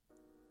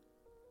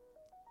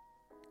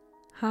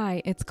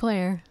Hi, it's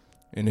Claire,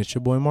 And it's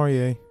your boy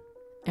Marie.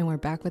 and we're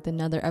back with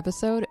another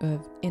episode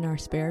of In Our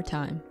Spare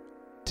Time.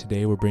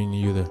 Today we're bringing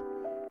you the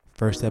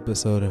first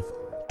episode of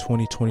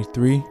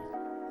 2023.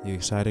 You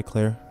excited,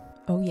 Claire?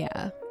 Oh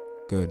yeah.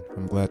 Good.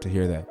 I'm glad to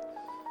hear that.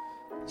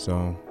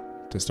 So,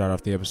 to start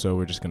off the episode,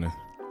 we're just going to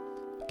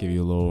give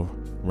you a little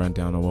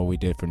rundown of what we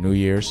did for New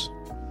Year's.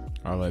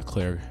 I'll let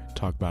Claire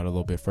talk about it a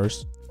little bit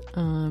first.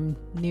 New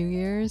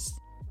Year's,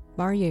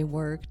 Marie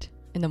worked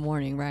in the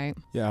morning, right?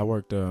 Yeah, I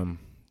worked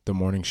the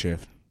morning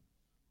shift.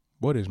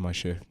 What is my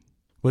shift?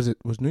 Was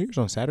New Year's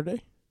on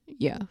Saturday?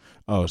 Yeah.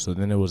 Oh, so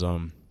then it was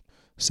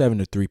 7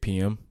 to 3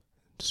 p.m.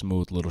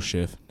 Smooth little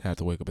shift. Had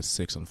to wake up at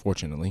 6,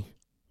 unfortunately.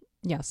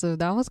 Yeah, so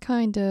that was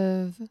kind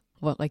of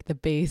like the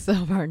base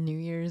of our New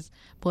Year's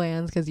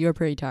plans because you were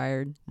pretty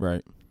tired.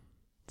 Right.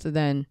 So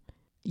then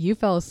you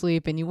fell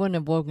asleep and you wouldn't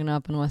have woken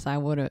up unless I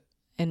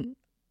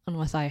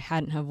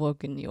hadn't have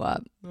woken you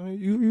up.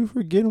 You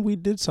forgetting we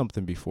did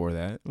something before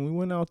that. We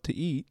went out to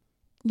eat.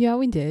 Yeah,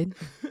 we did.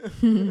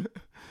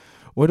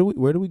 Where do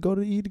we go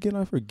to eat again?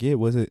 I forget.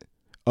 Was it?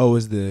 Oh, it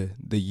was the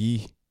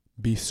Yi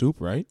beef soup,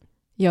 right?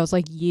 Yeah, it was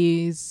like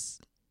Yee's.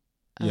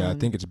 Yeah, I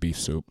think it's beef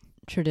soup.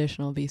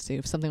 Traditional beef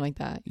soup, something like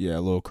that. Yeah, a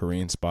little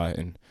Korean spot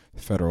in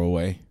Federal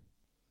Way.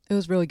 It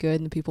was really good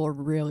and the people were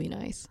really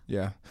nice.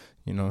 Yeah,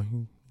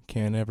 you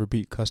can't ever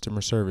beat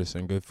customer service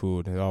and good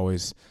food. It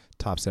always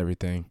tops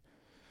everything.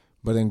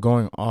 But then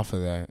going off of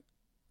that,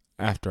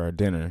 after our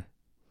dinner,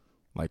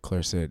 like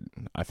Claire said,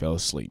 I fell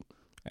asleep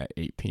at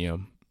 8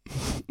 p.m.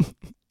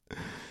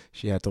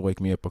 She had to wake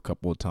me up a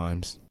couple of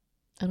times.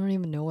 I don't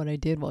even know what I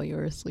did while you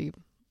were asleep.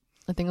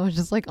 I think I was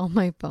just like on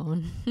my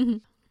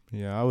phone.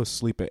 Yeah, I was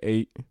asleep at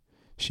 8.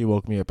 She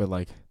woke me up at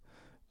like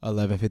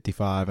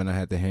 11:55, and I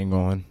had to hang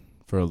on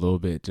for a little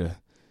bit to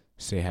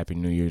say Happy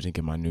New Year's and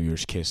get my New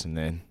Year's kiss, and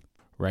then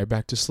right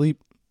back to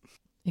sleep.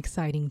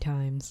 Exciting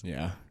times.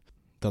 Yeah,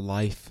 the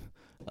life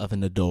of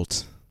an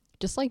adult.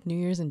 Just like New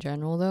Year's in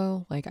general,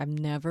 though, like I've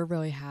never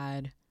really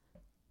had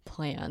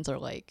plans or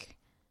like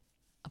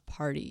a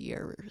party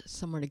or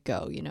somewhere to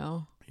go,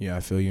 Yeah, I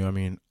feel you. I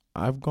mean,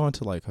 I've gone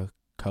to like a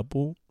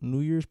couple New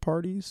Year's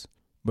parties,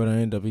 but I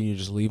end up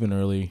just leaving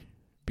early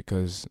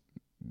because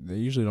they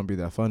usually don't be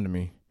that fun to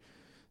me.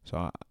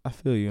 So I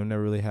feel you. I've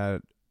never really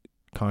had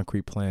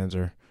concrete plans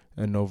or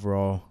an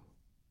overall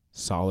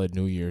solid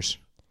New Year's.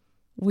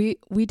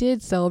 We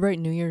did celebrate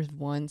New Year's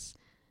once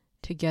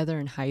together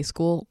in high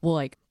school. Well,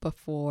 like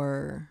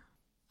before,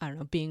 I don't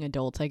know, being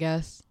adults, I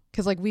guess.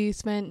 Because like we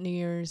spent New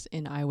Year's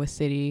in Iowa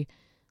City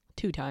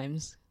 2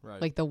 times.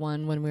 Right. Like the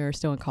one when we were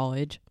still in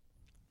college.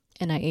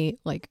 And I ate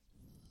like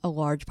a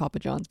large Papa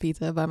John's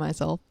pizza by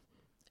myself.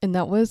 And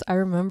I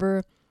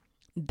remember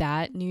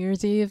that New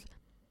Year's Eve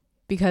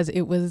because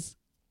it was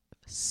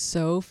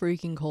so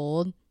freaking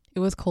cold. It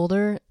was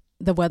colder.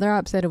 The weather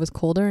app said it was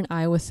colder in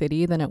Iowa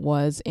City than it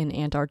was in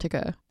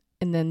Antarctica.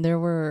 And then there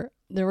were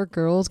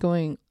girls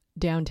going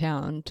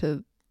downtown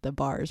to the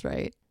bars,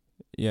 right?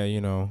 Yeah,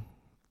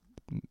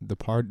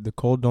 the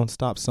cold don't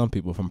stop some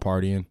people from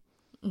partying.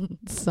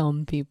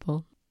 Some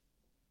people.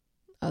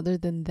 Other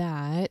than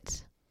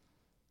that,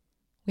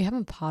 we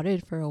haven't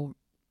potted for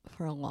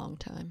a long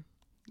time.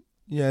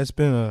 Yeah, it's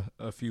been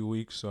a few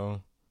weeks,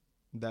 so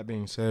that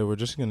being said, we're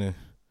just going to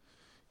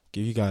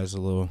give you guys a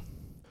little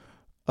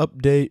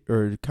update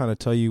or kind of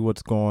tell you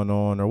what's going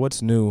on or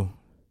what's new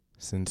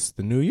since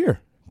the new year,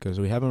 because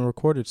we haven't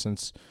recorded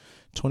since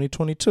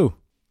 2022.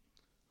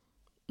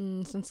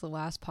 Since the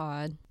last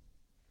pod,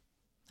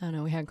 I don't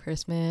know, we had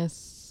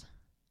Christmas.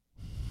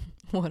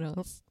 What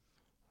else?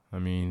 I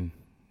mean,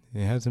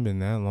 it hasn't been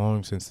that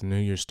long since the new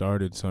year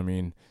started, so I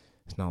mean,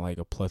 it's not like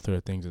a plethora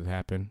of things that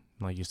happened.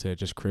 Like you said,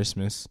 just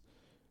Christmas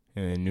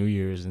and then New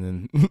Year's and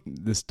then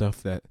the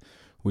stuff that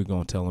we're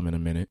going to tell them in a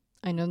minute.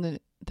 I know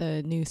that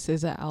the new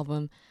SZA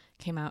album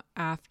came out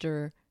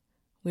after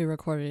we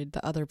recorded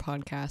the other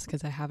podcast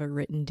because I have it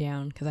written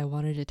down because I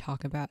wanted to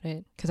talk about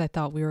it because I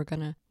thought we were going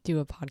to do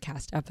a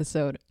podcast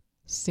episode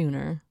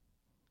sooner.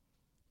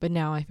 But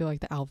now I feel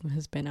like the album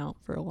has been out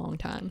for a long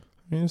time.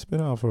 I mean, it's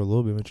been out for a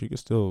little bit, but you can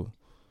still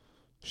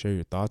share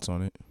your thoughts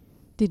on it.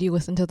 Did you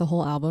listen to the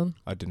whole album?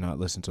 I did not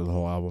listen to the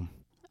whole album.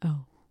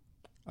 Oh.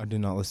 I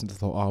did not listen to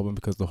the whole album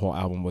because the whole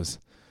album was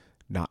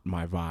not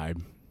my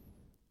vibe.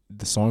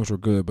 The songs were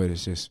good, but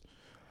it's just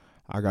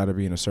I got to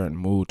be in a certain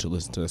mood to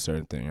listen to a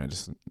certain thing. I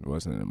just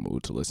wasn't in a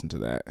mood to listen to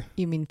that.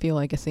 You mean feel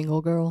like a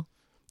single girl?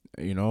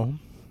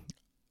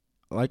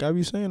 Like I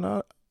be saying,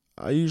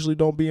 I usually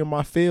don't be in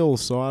my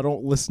feels, so I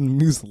don't listen to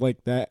music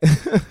like that.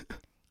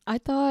 I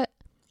thought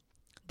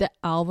the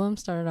album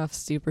started off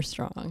super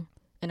strong,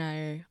 and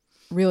I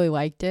really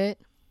liked it.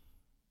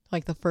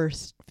 Like the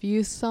first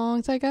few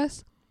songs, I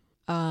guess.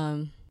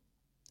 And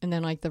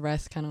then like the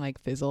rest kind of like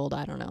fizzled.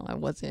 I don't know.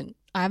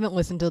 I haven't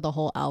listened to the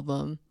whole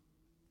album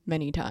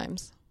many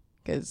times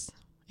because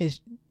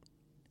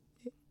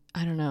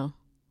I don't know.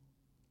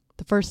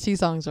 The first 2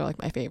 songs are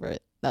like my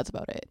favorite. That's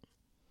about it.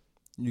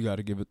 You got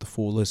to give it the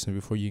full listen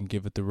before you can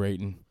give it the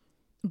rating.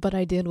 But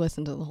I did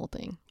listen to the whole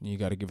thing. You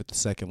got to give it the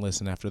second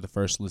listen after the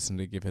first listen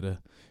to give it a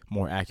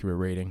more accurate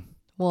rating.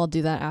 Well, I'll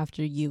do that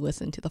after you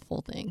listen to the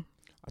full thing.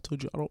 I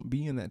told you I don't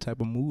be in that type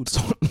of mood,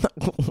 so I'm not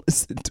going to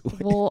listen to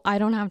it. Well, I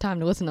don't have time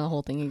to listen to the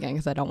whole thing again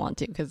because I don't want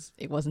to, because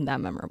it wasn't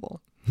that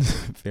memorable.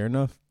 Fair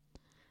enough.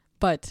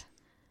 But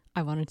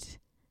I wanted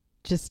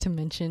just to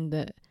mention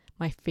that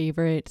my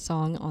favorite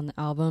song on the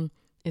album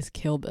is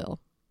Kill Bill.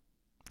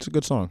 It's a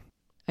good song.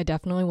 I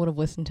definitely would have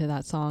listened to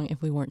that song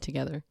if we weren't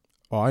together.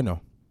 Oh, I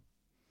know.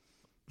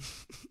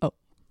 Oh.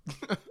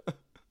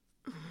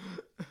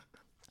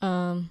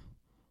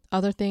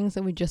 Other things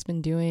that we've just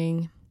been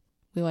doing.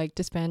 We like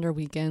to spend our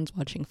weekends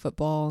watching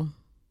football.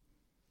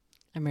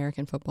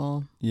 American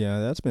football. Yeah,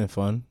 that's been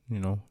fun. You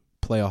know,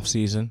 playoff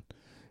season.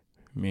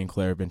 Me and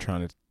Claire have been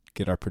trying to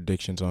get our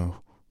predictions on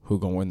who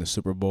gonna win the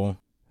Super Bowl.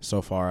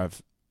 So far,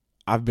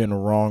 I've been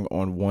wrong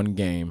on one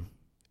game,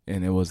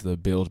 and it was the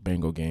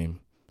Bills-Bengal game.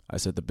 I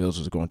said the Bills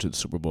was going to the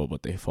Super Bowl,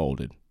 but they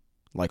folded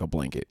like a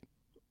blanket.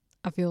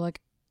 I feel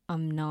like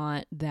I'm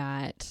not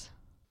that,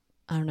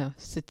 I don't know,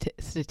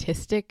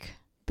 statistic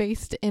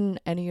based in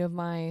any of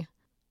my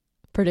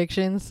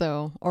predictions.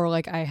 So, or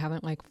like I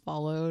haven't like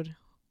followed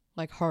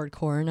like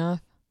hardcore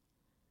enough.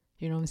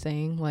 You know what I'm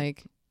saying?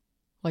 Like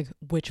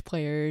which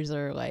players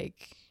are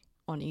like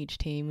on each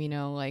team, you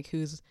know, like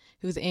who's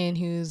in,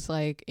 who's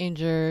like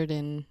injured,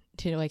 and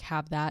to like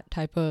have that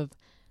type of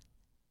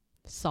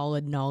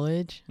solid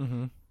knowledge.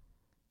 Mm-hmm.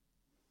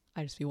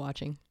 I just be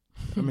watching.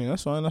 I mean,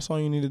 that's fine. That's all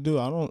you need to do.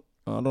 I don't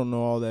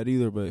know all that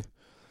either, but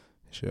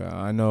sure,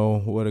 I know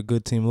what a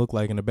good team look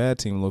like and a bad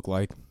team look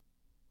like.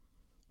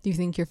 Do you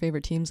think your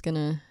favorite team's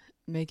gonna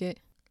make it?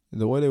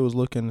 The way they was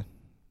looking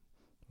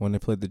when they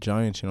played the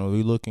Giants, you know,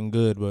 we looking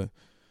good, but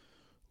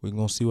we're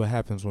going to see what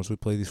happens once we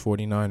play these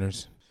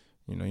 49ers.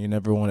 You know, you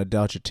never want to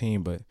doubt your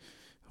team, but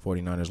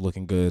 49ers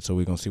looking good, so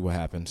we're going to see what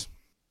happens.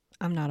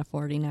 I'm not a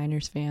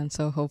 49ers fan,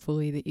 so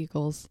hopefully the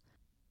Eagles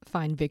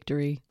find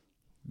victory.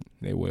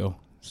 They will.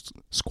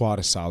 Squad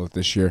is solid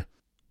this year.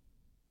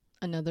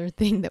 Another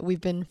thing that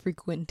we've been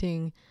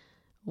frequenting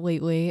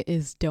lately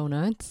is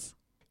donuts.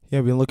 Yeah,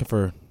 we've been looking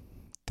for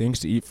things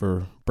to eat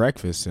for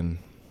breakfast, and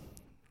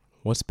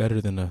what's better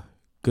than a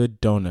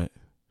good donut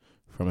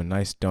from a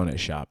nice donut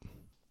shop?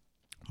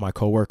 My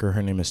coworker,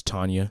 her name is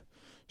Tanya.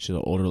 She's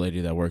an older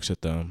lady that works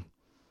at the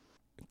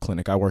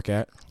clinic I work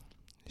at.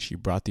 She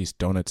brought these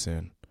donuts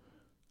in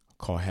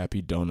called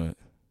Happy Donut.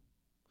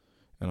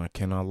 And I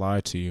cannot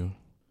lie to you.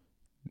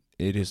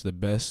 It is the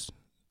best,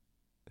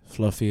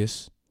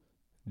 fluffiest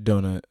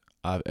donut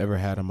I've ever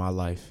had in my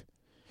life.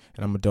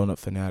 And I'm a donut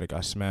fanatic. I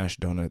smash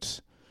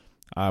donuts.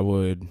 I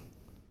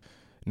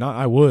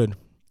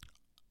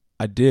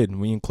did.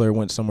 Me and Claire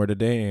went somewhere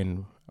today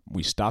and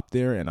we stopped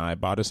there and I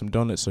bought her some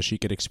donuts so she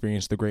could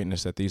experience the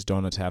greatness that these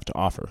donuts have to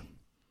offer.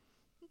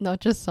 Not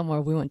just somewhere.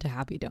 We went to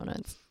Happy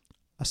Donuts.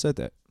 I said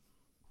that.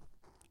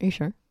 Are you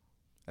sure?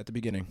 At the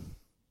beginning.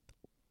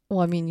 Well,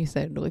 I mean, you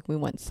said like we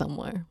went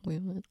somewhere.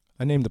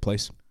 I named the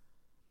place.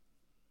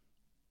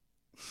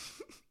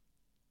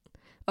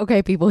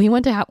 Okay, people. He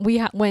went to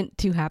went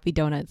to Happy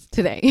Donuts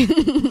today,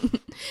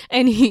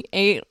 and he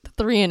ate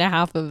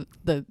 3.5 of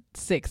the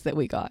 6 that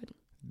we got.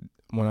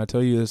 When I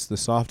tell you it's the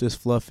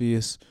softest,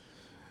 fluffiest,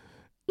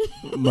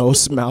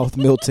 most mouth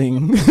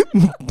melting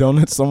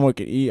donut someone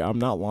could eat, I'm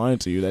not lying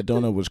to you. That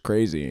donut was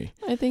crazy.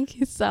 I think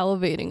he's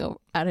salivating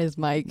at his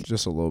mic.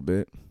 Just a little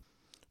bit.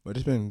 But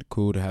it's been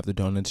cool to have the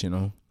donuts, you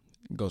know.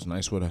 It goes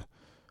nice with a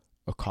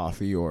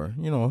coffee or,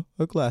 you know,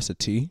 a glass of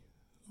tea.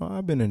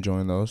 I've been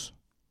enjoying those.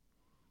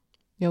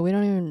 Yeah, we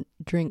don't even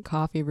drink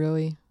coffee,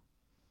 really.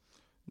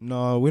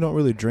 No, we don't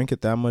really drink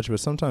it that much, but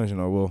sometimes, you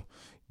know, we'll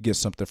get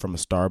something from a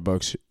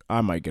Starbucks.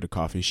 I might get a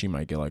coffee. She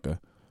might get like a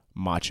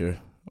matcha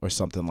or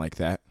something like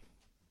that.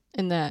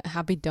 And that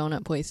Happy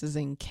Donut place is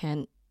in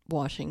Kent,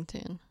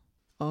 Washington,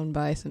 owned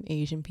by some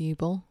Asian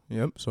people.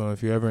 Yep. So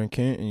if you're ever in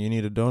Kent and you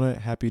need a donut,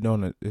 Happy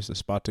Donut is the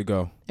spot to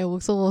go. It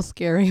looks a little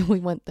scary. We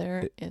went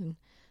there and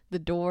the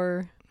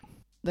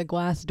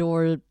glass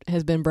door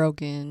has been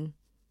broken.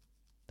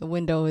 The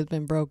window has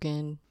been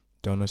broken.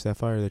 Donuts that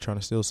fire. They're trying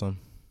to steal some.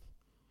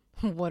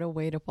 What a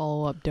way to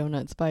follow up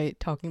donuts by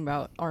talking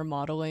about our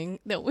modeling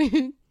that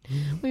we've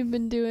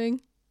been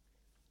doing.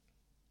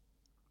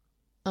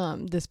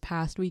 This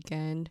past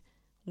weekend,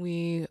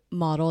 we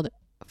modeled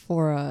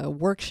for a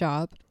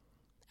workshop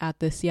at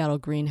the Seattle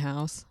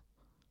Greenhouse,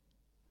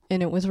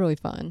 and it was really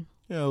fun.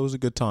 Yeah, it was a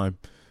good time.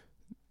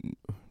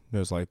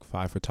 There's like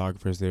 5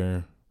 photographers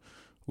there.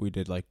 We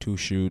did like 2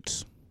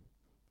 shoots.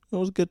 It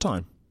was a good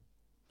time.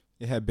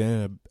 It had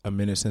been a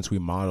minute since we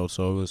modeled,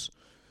 so it was,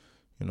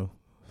 you know,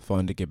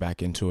 fun to get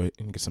back into it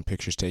and get some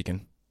pictures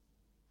taken.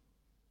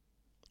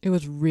 It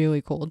was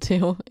really cold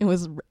too. It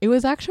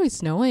was actually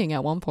snowing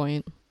at one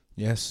point.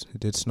 Yes, it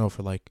did snow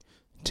for like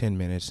 10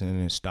 minutes and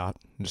then it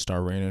stopped and it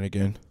started raining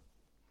again.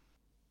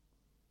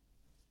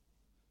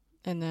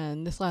 And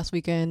then this last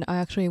weekend, I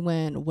actually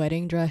went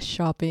wedding dress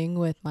shopping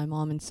with my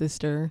mom and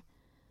sister.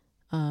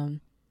 I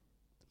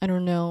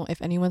don't know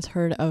if anyone's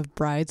heard of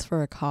Brides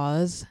for a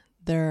Cause.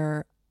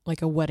 They're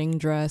like a wedding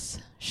dress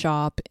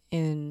shop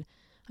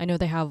I know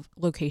they have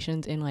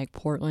locations in like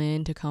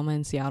Portland, Tacoma,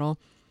 and Seattle.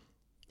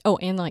 Oh,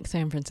 and like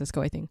San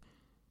Francisco, I think.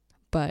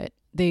 but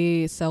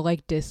they sell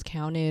like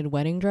discounted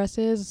wedding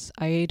dresses.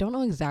 I don't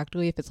know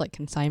exactly if it's like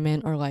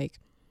consignment or like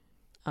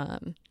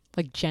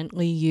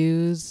gently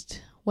used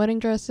wedding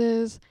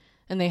dresses.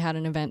 And they had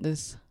an event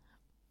this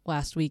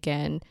last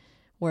weekend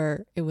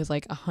where it was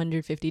like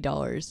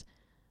 $150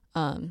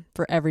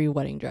 for every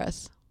wedding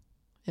dress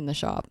in the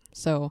shop.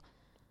 So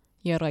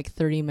you had like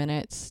 30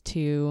 minutes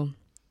to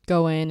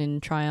go in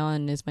and try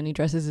on as many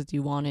dresses as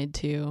you wanted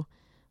to.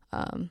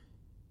 And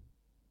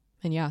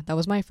yeah, that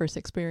was my first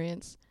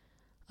experience,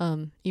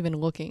 even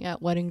looking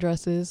at wedding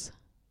dresses.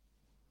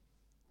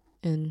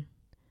 And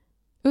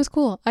it was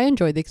cool. I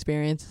enjoyed the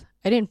experience.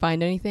 I didn't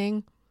find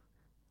anything,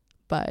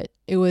 but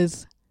it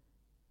was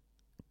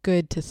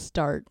good to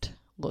start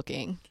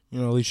looking.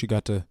 You know, at least you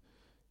got to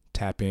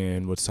tap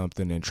in with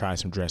something and try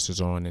some dresses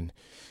on and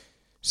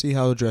see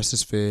how the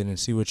dresses fit and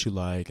see what you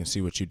like and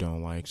see what you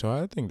don't like. So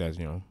I think that's,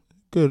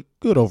 good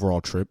overall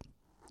trip.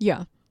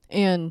 Yeah.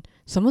 And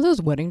some of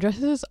those wedding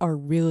dresses are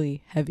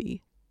really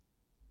heavy.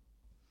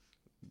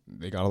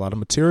 They got a lot of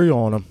material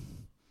on them.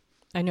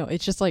 I know.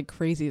 It's just like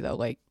crazy though.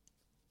 Like,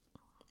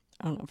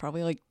 I don't know,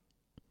 probably like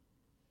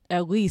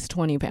at least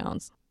 20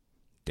 pounds.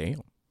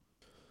 Damn.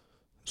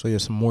 So yeah,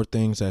 some more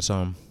things that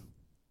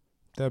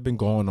have been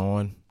going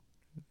on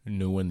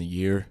new in the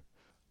year.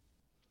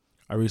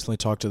 I recently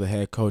talked to the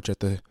head coach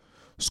at the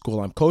school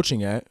I'm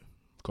coaching at,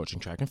 coaching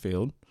track and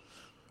field.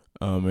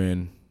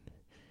 And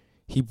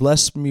he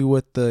blessed me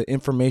with the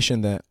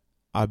information that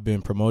I've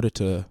been promoted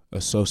to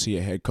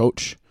associate head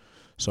coach.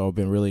 So I've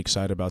been really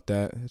excited about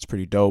that. It's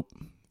pretty dope.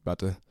 About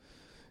to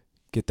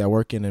get that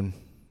work in and,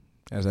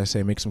 as I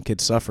say, make some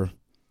kids suffer.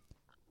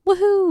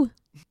 Woohoo!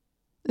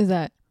 Is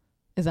that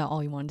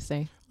all you wanted to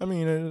say? I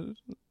mean,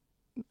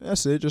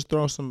 that's it. Just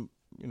throw some,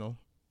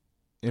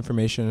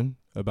 information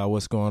about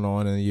what's going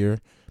on in the year.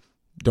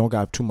 Don't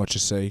got too much to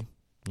say.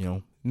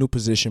 New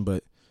position,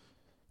 but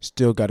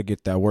still got to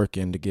get that work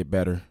in to get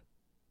better.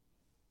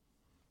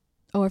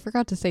 Oh, I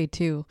forgot to say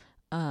too,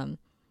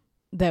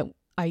 that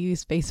I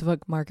used Facebook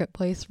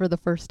Marketplace for the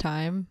first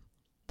time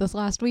this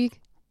last week.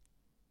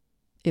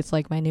 It's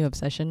like my new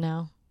obsession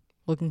now,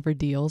 looking for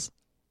deals.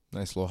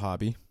 Nice little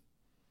hobby.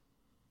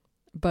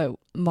 But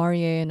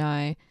Marie and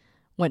I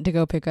went to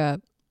go pick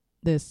up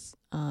this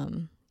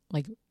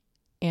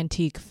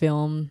antique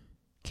film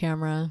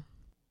camera,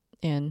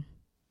 and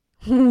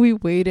we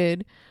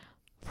waited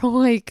for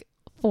like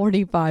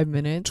 45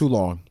 minutes. Too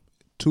long,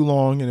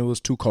 and it was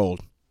too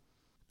cold.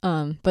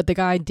 But the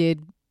guy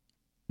did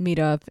meet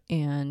up,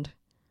 and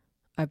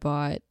I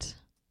bought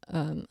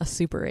a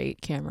Super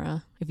 8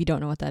 camera. If you don't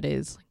know what that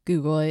is,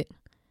 Google it,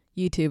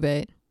 YouTube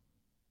it.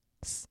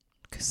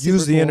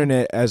 Use the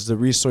internet as the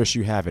resource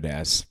you have it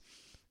as.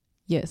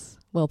 Yes,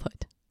 well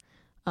put.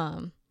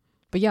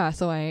 But yeah,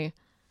 so I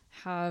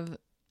have,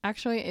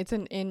 actually it's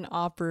an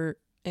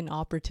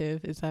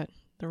inoperative. Is that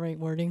the right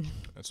wording?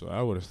 That's what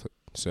I would have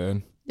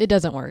said. It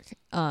doesn't work.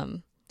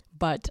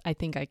 But I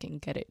think I can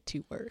get it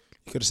to work.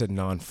 You could have said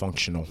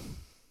non-functional.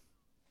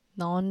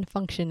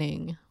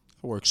 Non-functioning.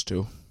 It works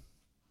too.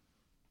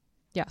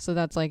 Yeah, so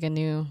that's like a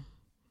new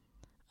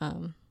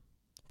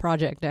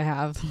project I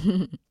have.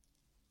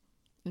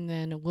 And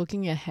then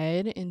looking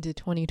ahead into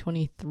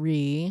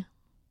 2023,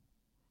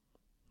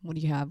 what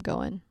do you have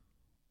going?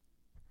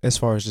 As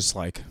far as just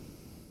like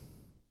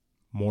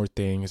more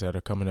things that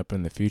are coming up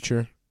in the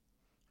future?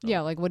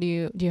 Yeah, like do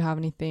you have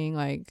anything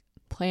like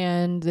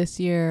planned this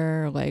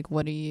year? Like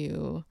what are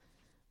your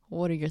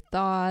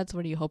thoughts?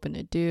 What are you hoping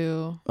to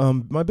do?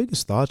 My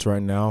biggest thoughts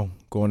right now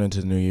going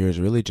into the new year is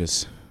really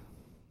just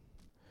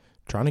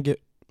trying to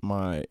get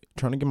my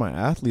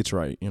athletes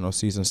right.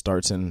 Season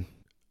starts in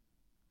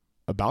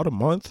about a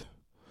month.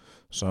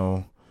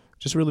 So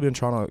just really been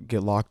trying to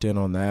get locked in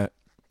on that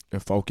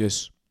and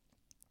focus,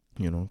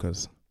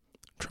 because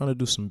I'm trying to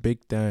do some big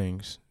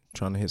things,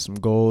 trying to hit some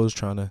goals,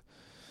 trying to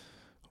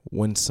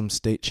win some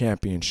state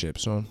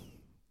championships. So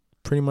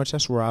pretty much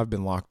that's where I've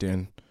been locked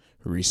in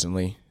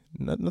recently.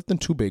 Nothing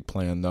too big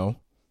planned though.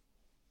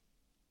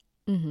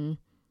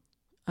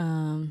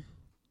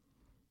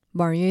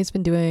 Marie's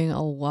been doing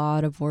a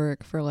lot of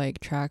work for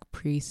like track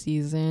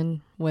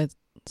preseason with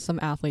some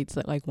athletes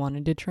that like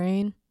wanted to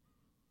train.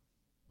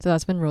 So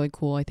that's been really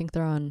cool. I think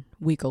they're on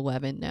week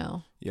 11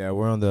 now. Yeah,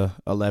 we're on the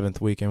 11th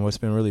week, and what's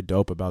been really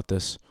dope about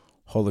this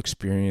whole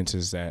experience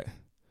is that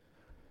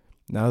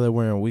now that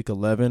we're in week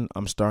 11,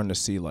 I'm starting to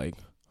see like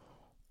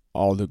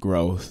all the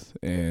growth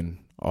and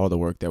all the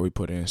work that we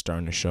put in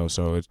starting to show.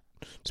 So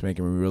it's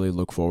making me really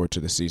look forward to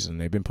the season.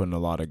 They've been putting a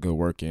lot of good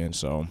work in,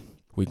 so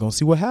we're going to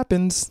see what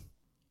happens.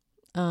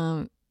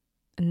 And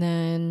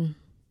then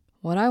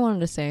what I wanted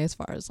to say as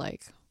far as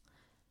like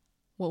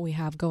what we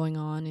have going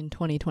on in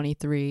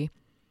 2023,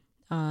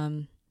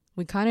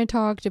 we kind of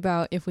talked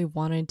about if we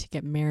wanted to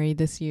get married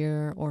this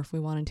year or if we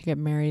wanted to get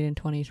married in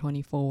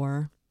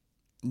 2024.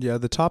 Yeah,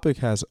 the topic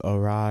has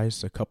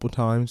arisen a couple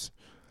times.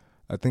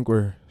 I think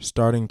we're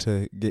starting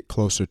to get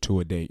closer to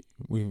a date.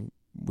 We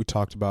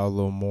talked about it a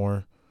little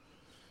more,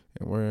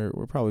 and we're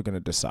probably going to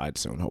decide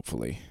soon,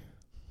 hopefully.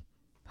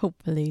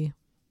 Hopefully.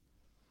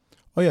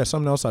 Oh yeah,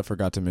 something else I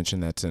forgot to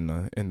mention that's in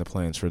the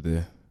plans for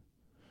the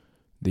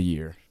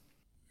year.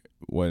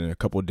 What, in a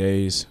couple of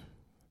days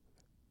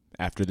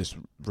after this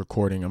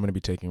recording, I'm gonna be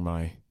taking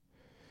my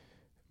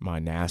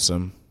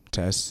NASM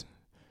test,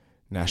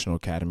 National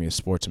Academy of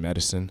Sports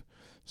Medicine,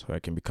 so I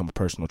can become a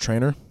personal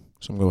trainer.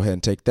 So I'm gonna go ahead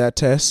and take that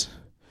test,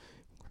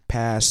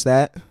 pass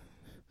that,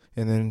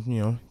 and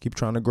then keep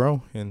trying to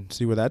grow and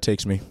see where that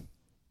takes me.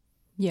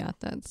 Yeah,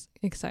 that's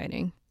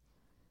exciting.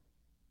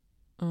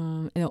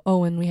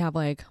 And we have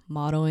like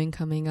modeling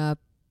coming up.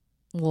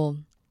 Well,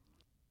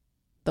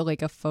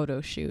 a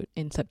photo shoot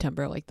in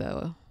September, like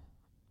the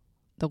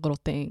little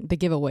thing, the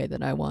giveaway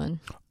that I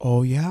won.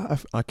 Oh yeah,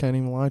 I can't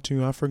even lie to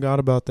you. I forgot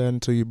about that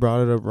until you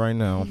brought it up right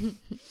now.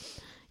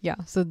 Yeah,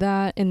 so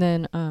that, and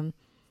then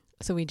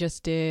so we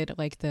just did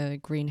like the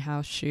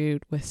greenhouse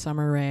shoot with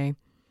Summer Rae,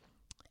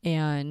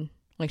 and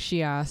like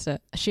she asked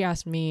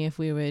me if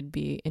we would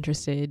be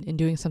interested in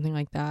doing something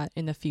like that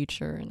in the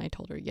future, and I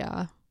told her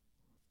yeah.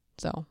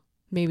 So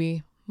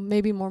maybe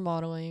more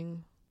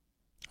modeling.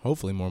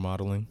 Hopefully more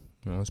modeling.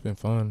 It's been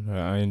fun.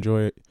 I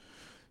enjoy it.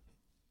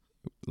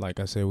 Like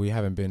I said, we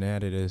haven't been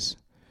at it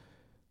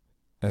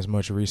as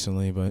much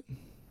recently, but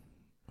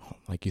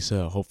like you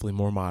said, hopefully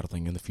more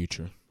modeling in the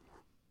future.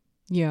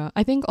 Yeah,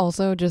 I think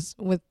also just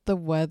with the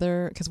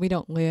weather, because we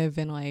don't live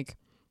in like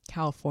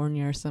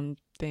California or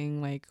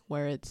something like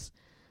where it's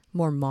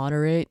more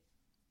moderate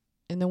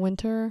in the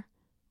winter.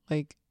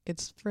 Like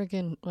it's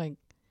freaking like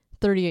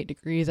 38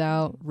 degrees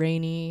out,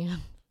 rainy.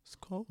 It's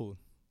cold.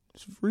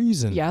 It's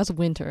freezing. Yeah, it's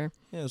winter.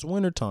 Yeah, it's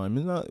winter time.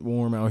 It's not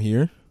warm out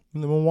here. I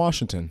live in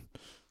Washington.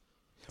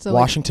 So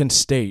Washington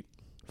State,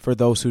 for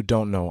those who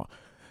don't know.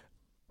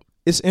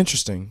 It's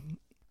interesting.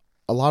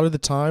 A lot of the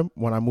time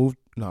when I moved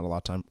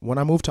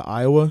to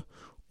Iowa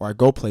or I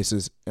go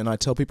places and I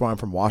tell people I'm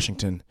from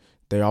Washington,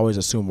 they always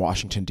assume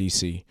Washington,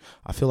 D.C.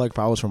 I feel like if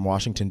I was from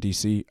Washington,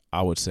 D.C.,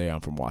 I would say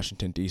I'm from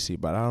Washington, D.C.,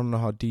 but I don't know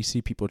how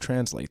D.C. people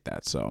translate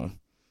that, so...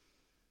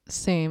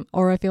 Same.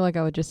 Or I feel like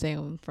I would just say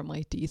I'm from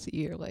like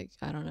DC or like,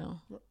 I don't know.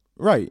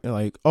 Right.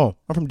 Like, oh,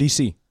 I'm from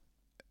DC.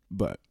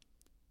 But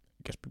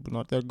I guess people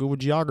not that good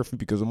with geography,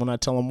 because when I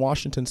tell them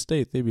Washington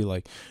State, they be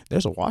like,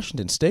 there's a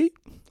Washington State?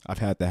 I've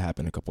had that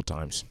happen a couple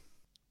times.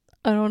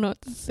 I don't know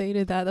what to say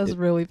to that. That's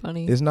really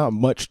funny. There's not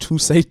much to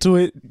say to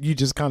it. You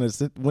just kind of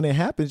sit. When it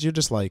happens, you're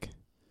just like,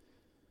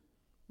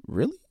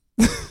 really?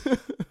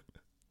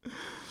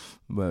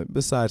 But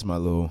besides my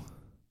little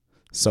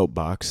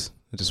soapbox,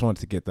 I just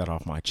wanted to get that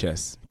off my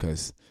chest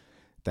because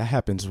that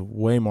happens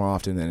way more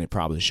often than it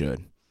probably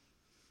should.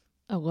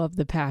 I love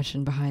the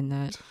passion behind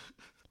that.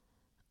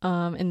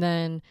 And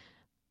then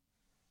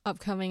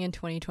upcoming in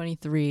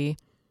 2023,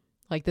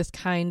 like this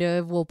kind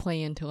of will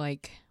play into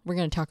like, we're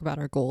going to talk about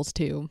our goals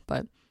too,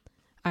 but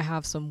I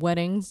have some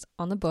weddings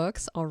on the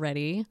books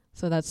already.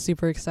 So that's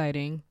super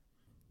exciting.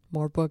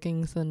 More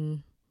bookings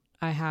than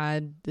I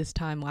had this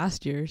time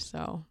last year.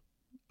 So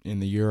the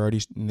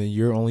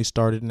year only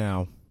started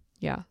now.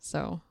 Yeah,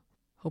 so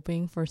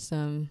hoping for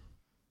some,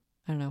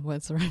 I don't know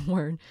what's the right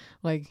word,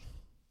 like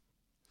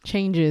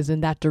changes in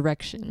that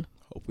direction.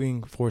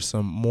 Hoping for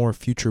some more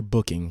future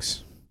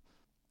bookings.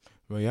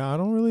 But yeah, I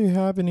don't really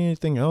have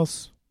anything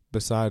else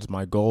besides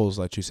my goals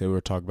that you said we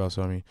were talking about.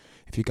 So, I mean,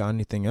 if you got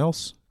anything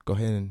else, go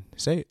ahead and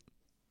say it.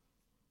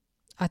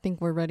 I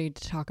think we're ready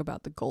to talk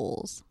about the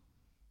goals.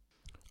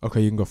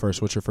 Okay, you can go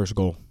first. What's your first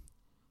goal?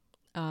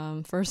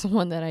 First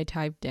one that I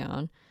typed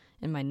down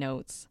in my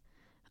notes.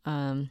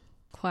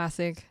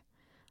 Classic.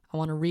 I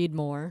want to read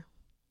more.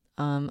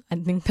 I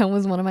think that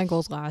was one of my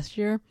goals last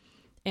year.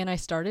 And I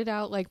started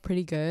out like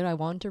pretty good. I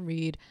wanted to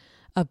read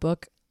a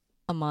book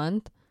a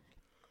month.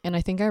 And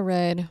I think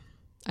I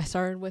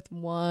started with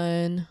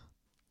one.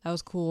 That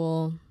was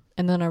cool.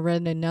 And then I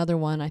read another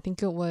one. I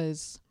think it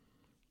was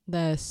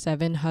The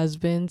 7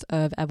 Husbands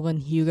of Evelyn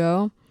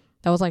Hugo.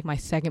 That was like my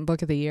second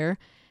book of the year.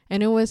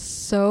 And it was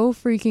so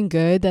freaking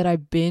good that I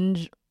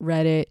binge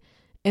read it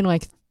in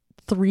like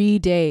 3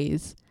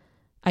 days.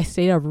 I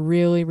stayed up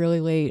really, really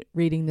late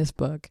reading this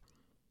book.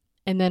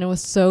 And then it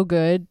was so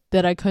good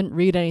that I couldn't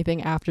read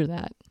anything after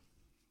that.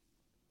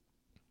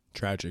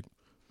 Tragic.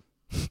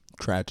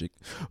 Tragic.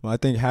 Well, I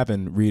think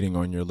having reading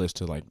on your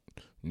list of like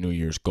New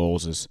Year's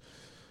goals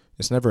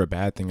it's never a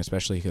bad thing,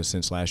 especially because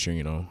since last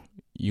year,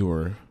 you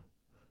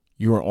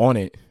were on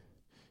it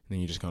and then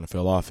you just kind of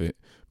fell off it.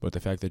 But the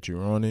fact that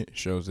you're on it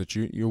shows that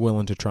you're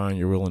willing to try and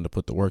you're willing to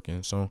put the work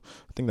in. So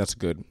I think that's a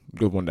good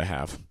one to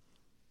have.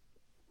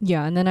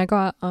 Yeah, and then I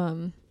got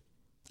a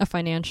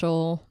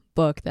financial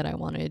book that I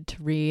wanted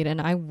to read,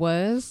 and I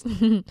was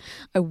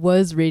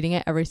reading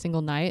it every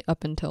single night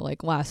up until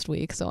like last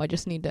week. So I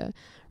just need to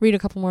read a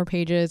couple more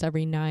pages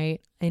every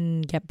night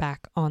and get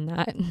back on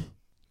that.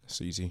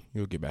 It's easy.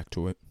 You'll get back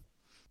to it.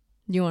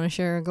 You want to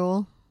share a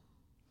goal?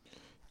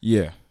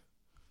 Yeah.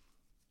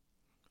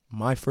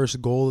 My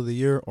first goal of the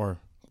year, or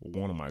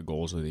one of my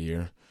goals of the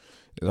year,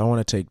 is I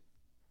want to take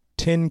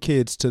 10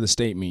 kids to the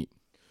state meet.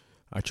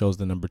 I chose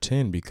the number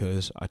 10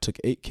 because I took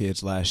 8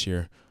 kids last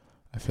year.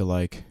 I feel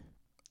like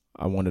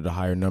I wanted a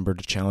higher number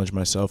to challenge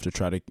myself to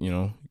try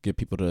to, get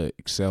people to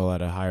excel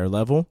at a higher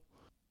level.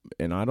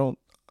 And I don't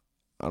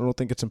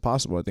think it's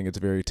impossible. I think it's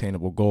a very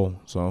attainable goal.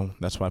 So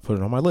that's why I put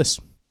it on my list.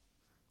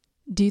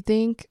 Do you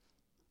think,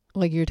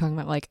 like you're talking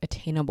about like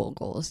attainable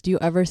goals, do you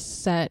ever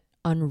set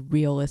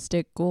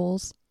unrealistic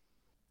goals?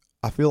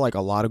 I feel like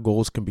a lot of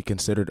goals can be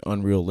considered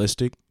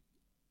unrealistic.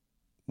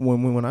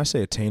 When I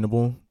say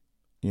attainable,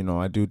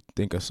 I do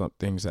think of some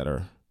things that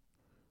are,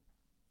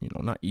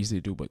 not easy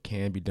to do, but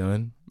can be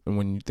done. And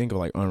when you think of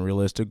like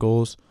unrealistic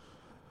goals,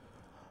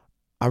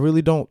 I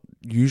really don't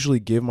usually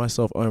give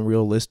myself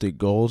unrealistic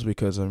goals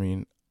because,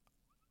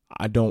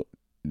 I don't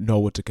know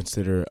what to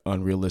consider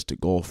unrealistic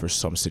goal for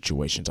some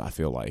situations. I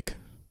feel like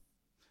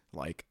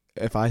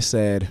if I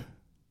said,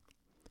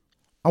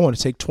 I want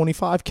to take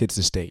 25 kids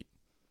to state,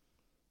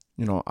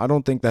 I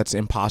don't think that's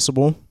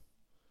impossible,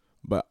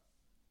 but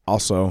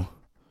also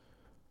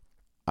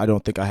I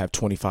don't think I have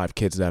 25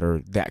 kids that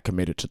are that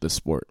committed to the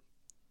sport.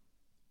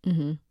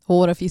 Mm-hmm. Well,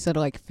 what if you said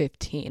like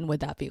 15?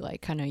 Would that be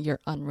like kind of your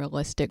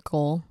unrealistic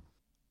goal?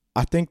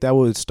 I think that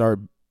would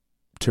start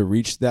to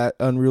reach that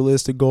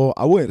unrealistic goal.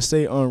 I wouldn't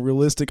say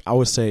unrealistic. I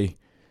would say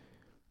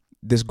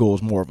this goal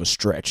is more of a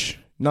stretch.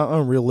 Not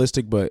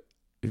unrealistic, but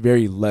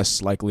very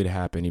less likely to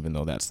happen, even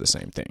though that's the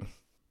same thing.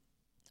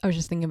 I was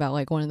just thinking about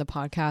like one of the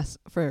podcasts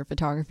for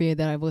photography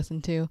that I've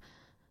listened to.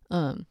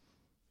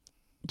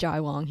 Jai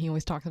Long, he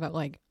always talks about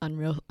like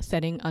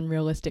setting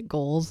unrealistic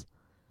goals.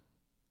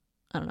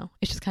 I don't know.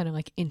 It's just kind of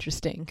like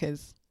interesting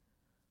because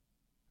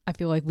I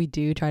feel like we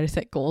do try to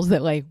set goals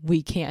that like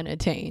we can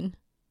attain.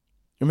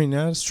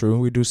 That's true.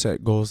 We do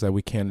set goals that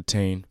we can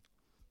attain.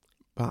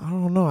 But I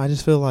don't know. I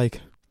just feel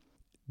like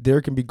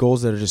there can be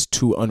goals that are just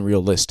too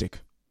unrealistic.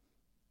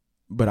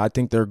 But I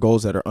think there are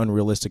goals that are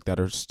unrealistic that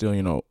are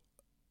still,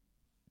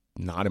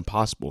 not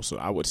impossible. So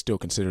I would still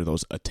consider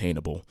those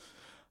attainable.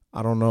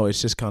 I don't know.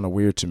 It's just kind of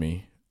weird to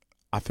me.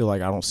 I feel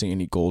like I don't see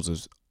any goals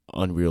as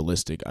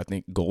unrealistic. I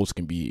think goals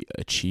can be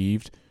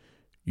achieved.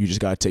 You just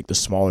got to take the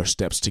smaller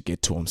steps to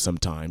get to them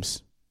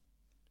sometimes.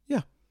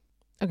 Yeah.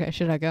 Okay,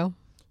 should I go?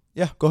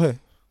 Yeah, go ahead.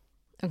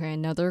 Okay,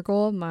 another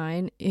goal of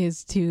mine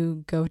is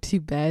to go to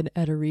bed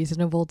at a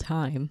reasonable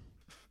time.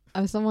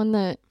 I'm someone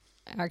that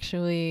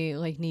actually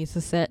like needs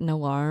to set an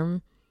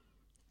alarm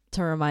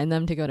to remind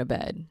them to go to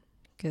bed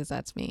because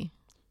that's me.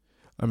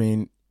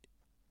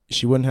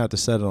 She wouldn't have to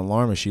set an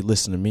alarm if she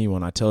listened to me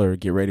when I tell her to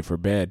get ready for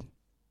bed.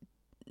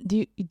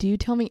 Do you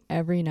tell me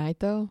every night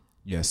though?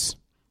 Yes.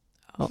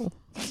 Oh.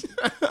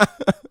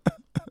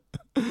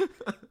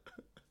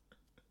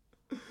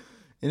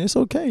 And it's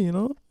okay,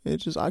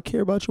 It's just I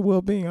care about your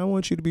well-being. I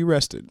want you to be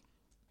rested.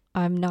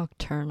 I'm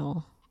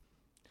nocturnal.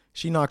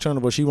 She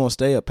nocturnal, but she won't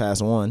stay up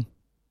past 1.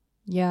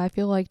 Yeah, I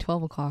feel like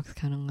 12 o'clock's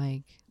kind of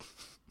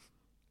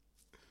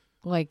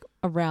like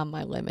around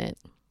my limit.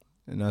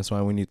 And that's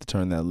why we need to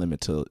turn that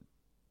limit to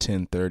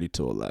 10:30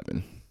 to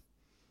 11.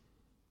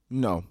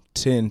 No,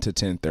 10 to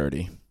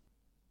 10:30.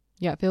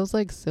 Yeah, it feels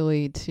like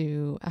silly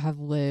to have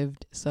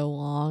lived so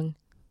long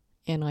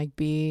and like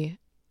be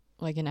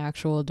like an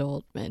actual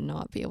adult and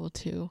not be able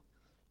to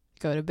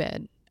go to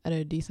bed at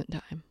a decent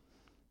time.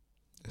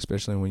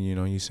 Especially when,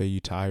 you say you're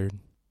tired.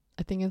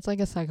 I think it's like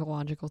a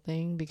psychological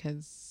thing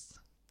because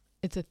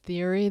it's a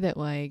theory that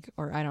like,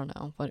 or I don't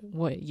know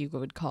what you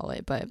would call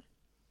it, but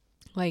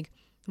like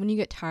when you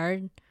get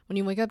tired, when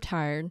you wake up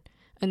tired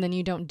and then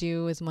you don't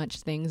do as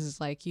much things as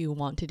like you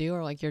want to do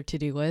or like your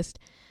to-do list,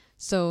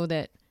 so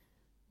that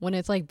when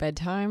it's like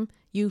bedtime,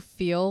 you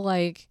feel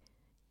like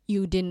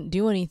you didn't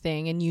do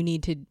anything and you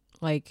need to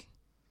like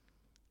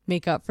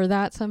make up for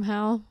that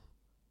somehow.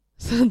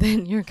 So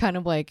then you're kind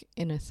of like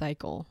in a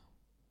cycle.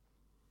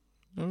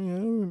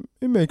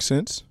 It makes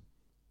sense.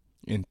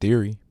 In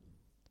theory.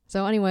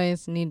 So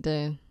anyways, need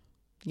to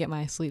get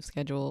my sleep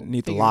schedule.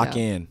 Need to lock out.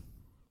 in.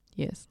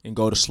 Yes. And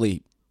go to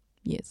sleep.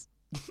 Yes.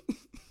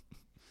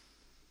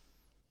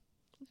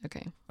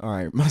 Okay. All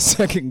right. My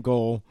second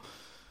goal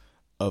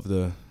of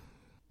I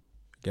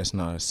guess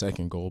not a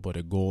second goal, but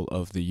a goal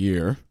of the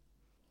year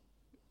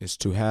is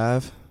to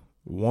have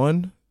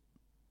one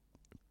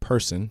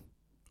person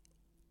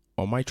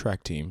on my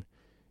track team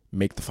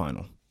make the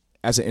final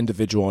as an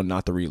individual and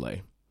not the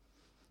relay.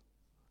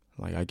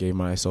 Like I gave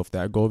myself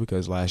that goal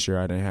because last year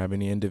I didn't have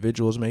any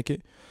individuals make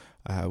it.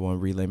 I had one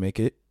relay make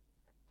it,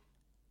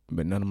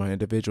 but none of my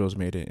individuals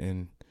made it,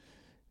 and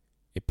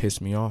it pissed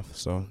me off.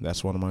 So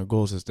that's one of my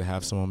goals, is to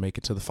have someone make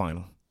it to the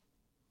final.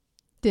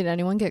 Did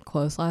anyone get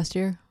close last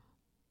year?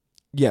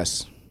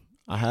 Yes.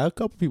 I had a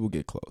couple people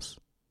get close.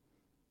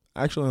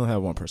 I actually only had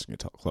one person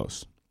get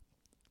close.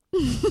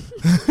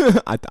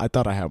 I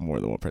thought I had more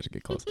than one person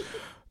get close.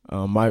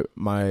 A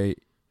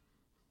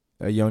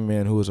young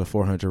man who was a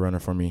 400 runner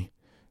for me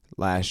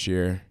last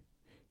year,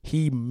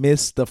 he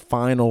missed the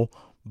final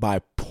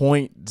by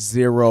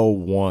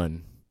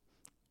 0.01.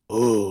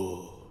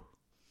 Ooh.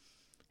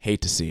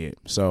 Hate to see it.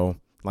 So,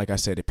 like I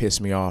said, it pissed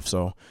me off.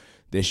 So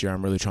this year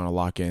I'm really trying to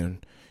lock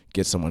in,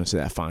 get someone into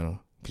that final.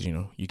 Because,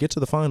 you get to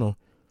the final,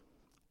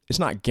 it's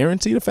not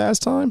guaranteed a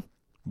fast time,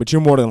 but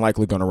you're more than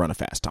likely going to run a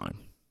fast time.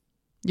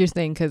 You're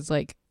saying because,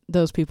 like,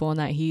 those people in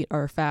that heat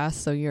are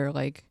fast, so you're,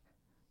 like,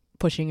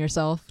 pushing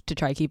yourself to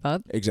try to keep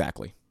up?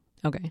 Exactly.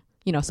 Okay.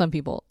 You know, some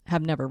people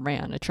have never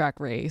ran a track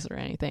race or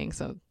anything,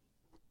 so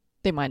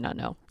they might not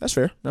know. That's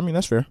fair. I mean,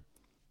 that's fair.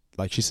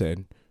 Like she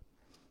said,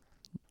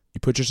 you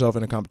put yourself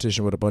in a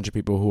competition with a bunch of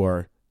people who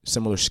are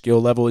similar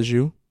skill level as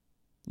you.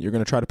 You're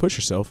going to try to push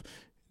yourself.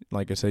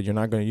 Like I said,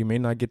 you may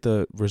not get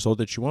the result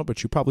that you want,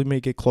 but you probably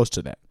may get close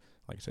to that.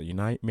 Like I said, you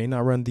may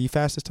not run the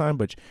fastest time,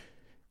 but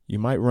you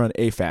might run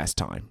a fast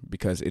time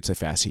because it's a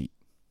fast heat.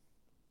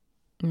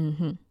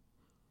 Mm-hmm.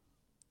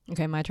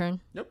 Okay, my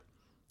turn? Yep.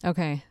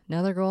 Okay,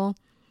 another goal.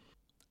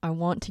 I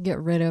want to get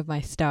rid of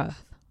my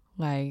stuff.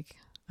 Like,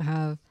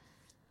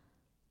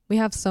 we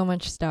have so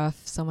much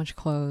stuff, so much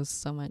clothes,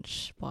 so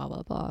much blah,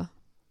 blah, blah.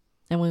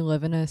 And we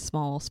live in a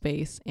small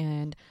space,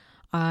 and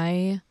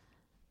I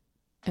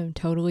am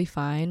totally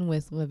fine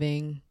with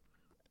living,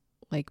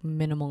 like,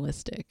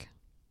 minimalistic.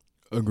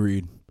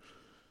 Agreed.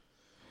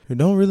 You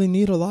don't really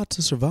need a lot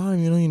to survive.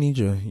 You know, you need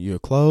your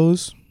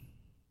clothes,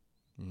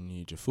 you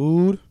need your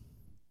food.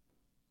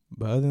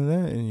 But other than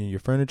that, and your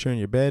furniture and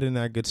your bed and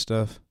that good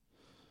stuff,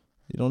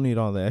 you don't need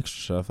all the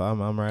extra stuff.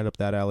 I'm right up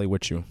that alley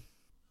with you.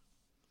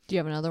 Do you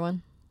have another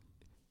one?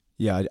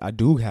 Yeah, I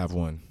do have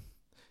one.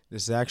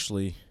 This is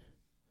actually...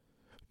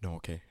 No,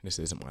 okay. This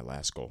isn't my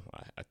last goal.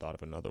 I thought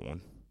of another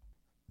one.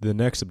 The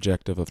next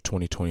objective of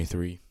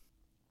 2023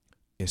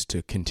 is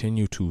to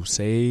continue to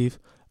save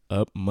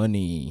up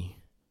money.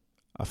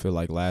 I feel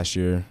like last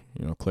year,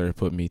 Claire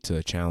put me to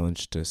a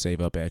challenge to save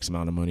up X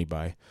amount of money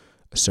by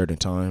a certain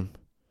time.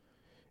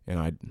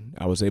 And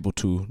I was able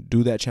to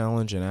do that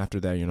challenge. And after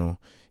that,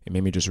 it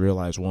made me just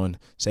realize, one,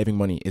 saving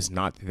money is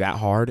not that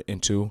hard.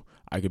 And two,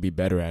 I could be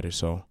better at it.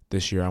 So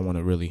this year I want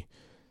to really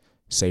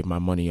save my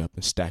money up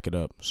and stack it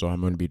up. So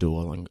I'm going to be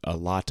doing a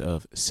lot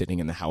of sitting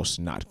in the house,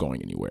 not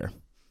going anywhere.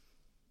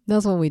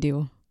 That's what we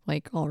do,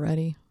 like,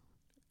 already.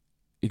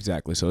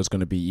 Exactly. So it's going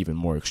to be even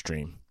more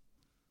extreme.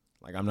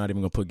 Like, I'm not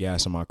even going to put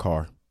gas in my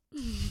car.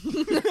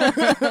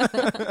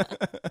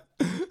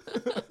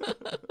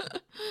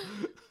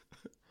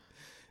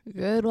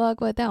 Good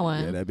luck with that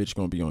one. Yeah, that bitch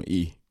going to be on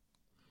E.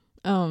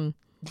 What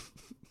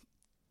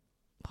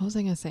was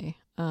I going to say?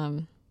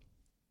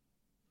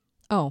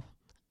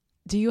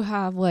 Do you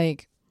have,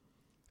 like,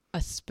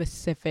 a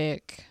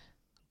specific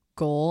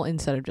goal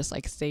instead of just,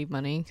 like, save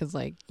money? Because,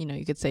 like,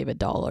 you could save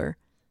 $1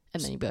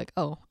 and then you'd be like,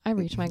 oh, I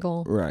reached my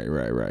goal.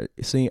 Right.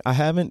 See, I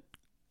haven't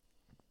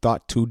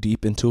thought too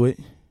deep into it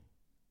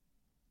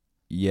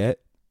yet.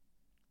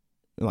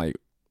 Like,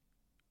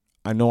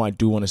 I know I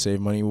do want to save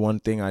money. One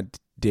thing I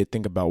did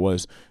think about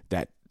was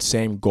that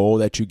same goal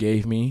that you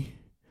gave me.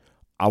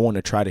 I want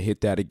to try to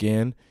hit that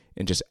again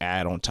and just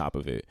add on top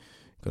of it.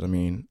 Because, I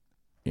mean,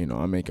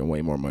 I'm making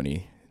way more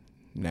money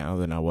now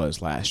than I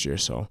was last year.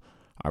 So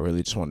I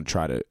really just want to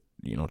try to,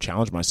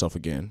 challenge myself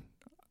again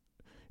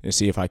and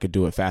see if I could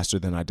do it faster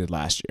than I did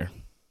last year.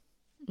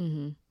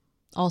 Mm-hmm.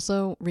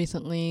 Also,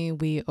 recently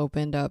we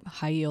opened up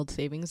high yield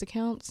savings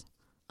accounts.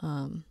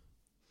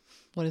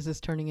 What is this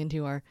turning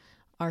into?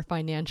 Our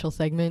financial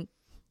segment?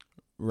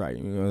 Right.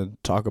 We're gonna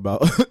talk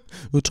about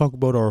we'll talk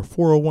about our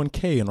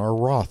 401k and our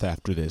Roth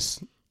after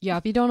this. Yeah,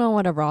 if you don't know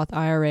what a Roth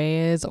IRA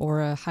is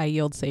or a high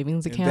yield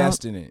savings account,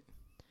 invest in it.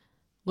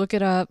 Look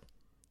it up.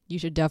 You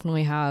should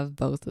definitely have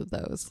both of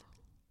those.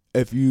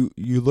 If you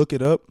look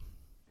it up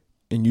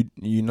and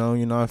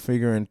you're not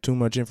figuring too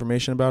much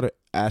information about it,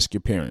 ask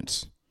your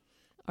parents.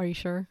 Are you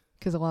sure?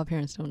 Because a lot of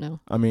parents don't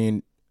know. I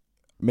mean,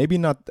 maybe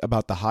not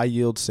about the high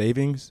yield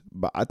savings,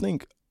 but I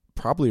think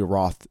probably a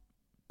Roth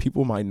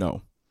people might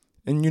know.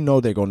 And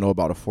they're going to know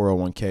about a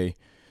 401k.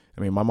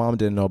 I mean, my mom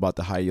didn't know about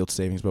the high yield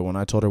savings, but when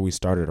I told her we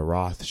started a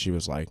Roth, she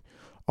was like,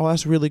 oh,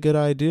 that's a really good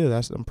idea.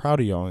 I'm proud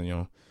of y'all.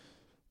 And,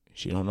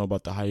 she don't know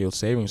about the high yield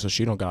savings, so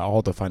she don't got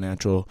all the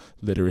financial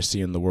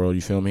literacy in the world.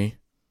 You feel me?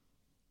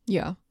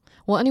 Yeah.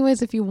 Well,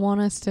 anyways, if you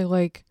want us to,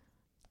 like,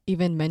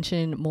 even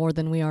mention more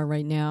than we are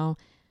right now,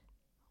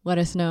 let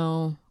us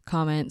know,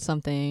 comment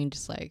something,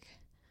 just like,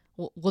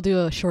 we'll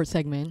do a short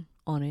segment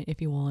on it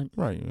if you want.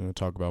 Right.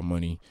 Talk about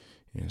money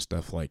and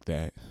stuff like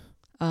that.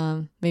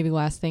 Maybe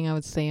last thing I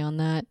would say on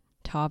that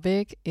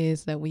topic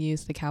is that we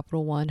use the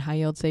Capital One high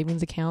yield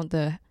savings account,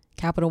 the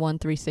Capital One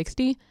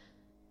 360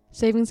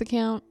 savings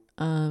account.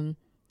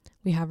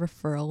 We have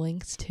referral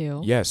links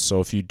too. Yes.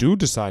 So if you do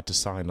decide to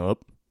sign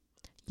up,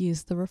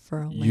 use the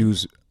referral link.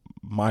 Use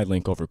my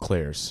link over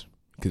Claire's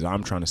because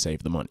I'm trying to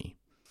save the money.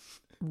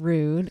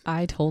 Rude.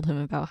 I told him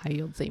about high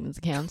yield savings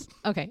accounts.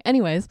 Okay.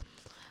 Anyways,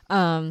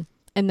 and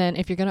then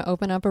if you're going to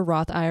open up a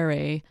Roth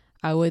IRA,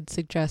 I would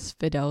suggest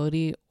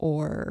Fidelity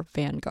or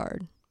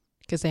Vanguard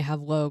because they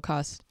have low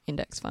cost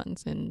index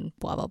funds and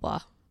blah, blah, blah.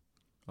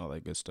 All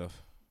that good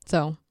stuff.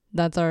 So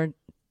that's our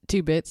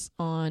 2 bits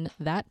on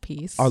that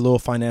piece. Our little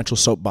financial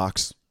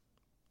soapbox.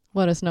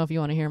 Let us know if you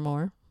want to hear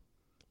more.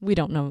 We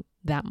don't know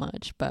that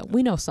much, but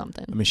we know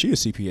something. I mean, she a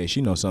CPA.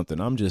 She knows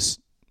something. I'm just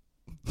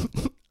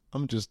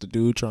a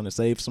dude trying to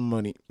save some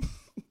money.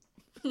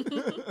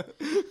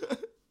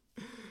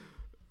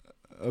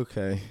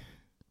 Okay.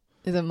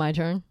 Is it my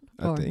turn?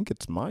 I think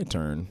it's my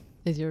turn.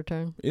 Is your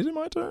turn? Is it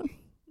my turn?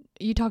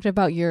 You talked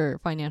about your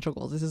financial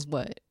goals. This is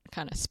what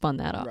kind of spun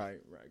that up. Right.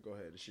 Go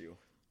ahead. It's you.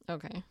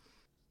 Okay.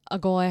 A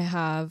goal I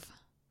have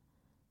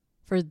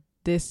for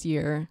this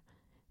year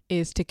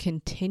is to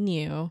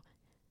continue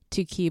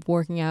to keep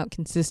working out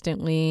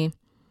consistently,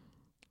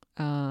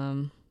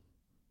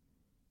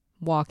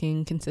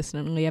 walking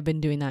consistently. I've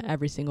been doing that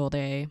every single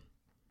day.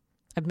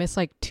 I've missed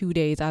like 2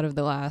 days out of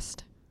the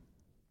last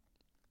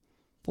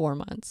 4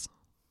 months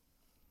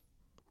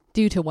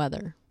due to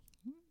weather.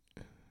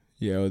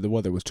 Yeah, the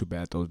weather was too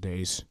bad those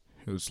days.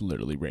 It was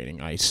literally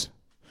raining ice.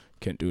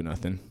 Can't do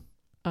nothing.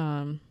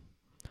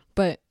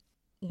 But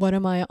what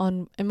am I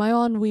on? Am I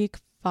on week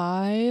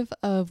 5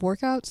 of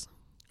workouts?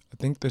 I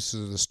think this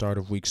is the start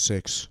of week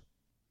 6.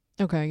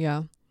 Okay,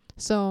 yeah.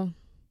 So,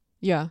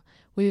 yeah,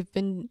 we've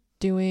been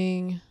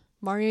doing...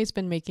 Marie's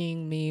been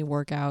making me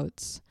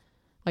workouts,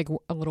 like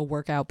a little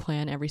workout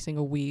plan every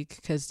single week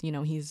because, you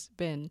know, he's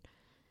been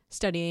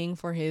studying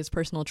for his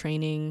personal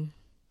training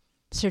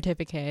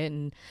certificate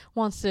and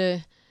wants to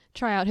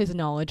try out his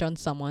knowledge on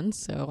someone.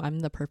 So I'm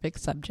the perfect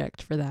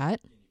subject for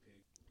that.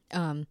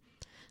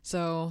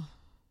 So,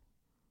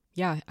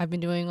 yeah, I've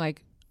been doing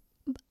like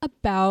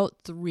about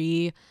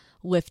 3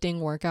 lifting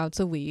workouts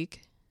a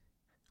week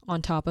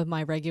on top of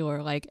my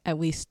regular, like at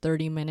least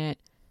 30-minute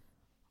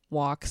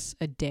walks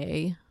a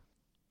day.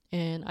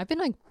 And I've been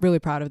like really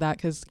proud of that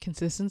because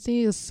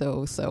consistency is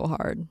so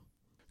hard.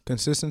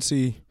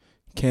 Consistency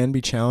can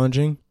be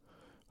challenging,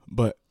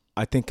 but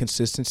I think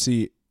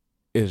consistency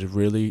is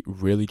really,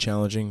 really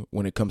challenging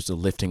when it comes to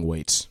lifting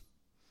weights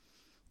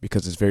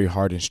because it's very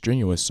hard and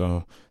strenuous.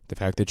 So the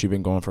fact that you've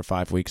been going for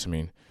 5 weeks, I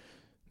mean,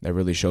 that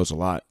really shows a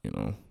lot, you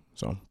know.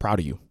 So I'm proud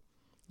of you.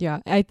 Yeah,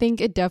 I think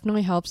it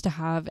definitely helps to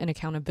have an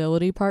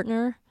accountability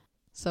partner.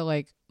 So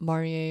like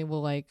Marie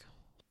will like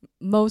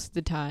most of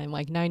the time,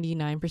 like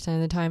 99%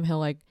 of the time, he'll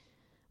like,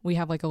 we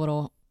have like a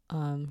little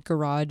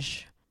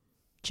garage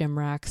gym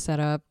rack set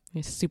up.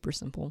 It's super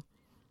simple,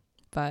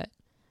 but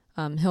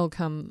he'll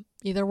come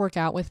either work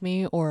out with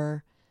me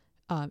or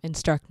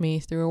instruct me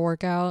through a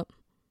workout.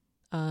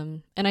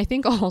 And I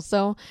think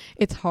also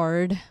it's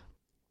hard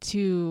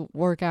to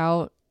work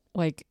out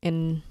like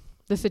in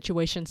the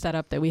situation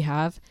setup that we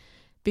have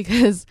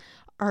because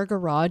our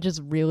garage is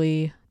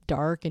really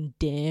dark and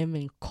dim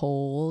and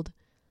cold.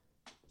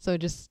 So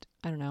just,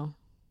 I don't know.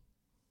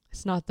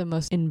 It's not the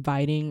most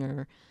inviting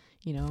or,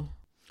 you know.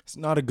 It's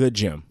not a good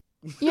gym.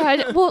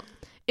 Yeah, well,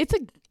 it's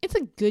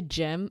a good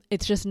gym.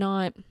 It's just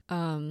not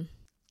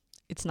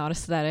it's not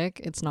aesthetic.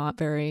 It's not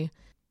very,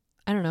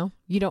 I don't know.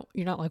 You're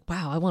not like,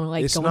 wow, I want to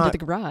like go into the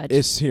garage.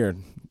 It's here.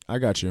 I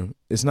got you.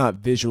 It's not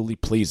visually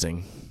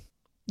pleasing.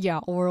 Yeah,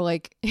 or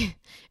like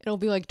it'll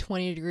be like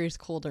 20 degrees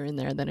colder in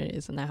there than it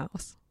is in the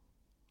house.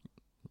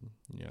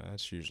 Yeah,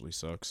 that usually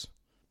sucks.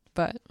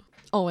 But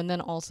and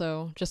then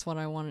also just what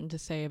I wanted to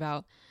say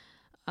about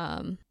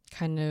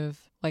kind of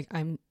like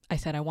I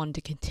said I wanted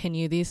to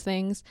continue these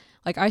things.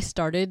 Like I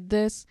started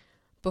this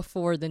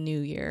before the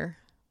new year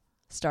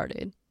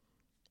started.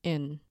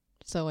 And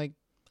so like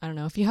I don't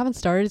know, if you haven't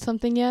started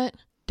something yet,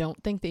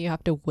 don't think that you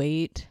have to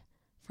wait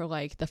for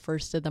like the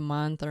first of the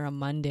month or a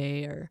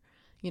Monday or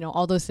you know,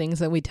 all those things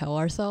that we tell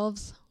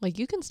ourselves. Like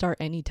you can start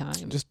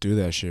anytime. Just do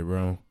that shit,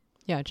 bro.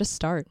 Yeah, just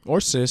start. Or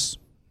sis,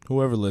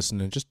 whoever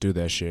listening, just do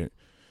that shit.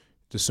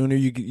 The sooner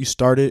you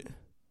start it,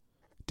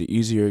 the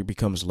easier it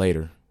becomes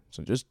later.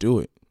 So just do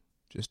it.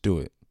 Just do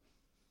it.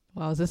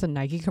 Wow, is this a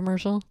Nike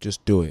commercial?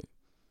 Just do it.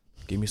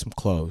 Give me some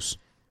clothes.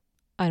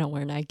 I don't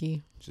wear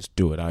Nike. Just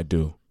do it. I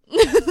do.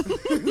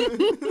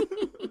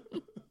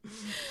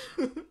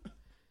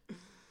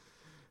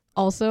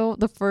 Also,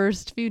 the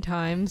first few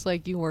times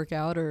like you work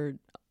out or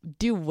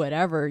do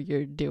whatever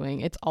you're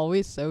doing, it's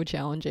always so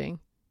challenging.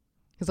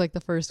 Because like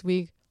the first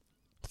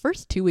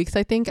 2 weeks,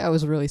 I think I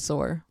was really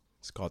sore.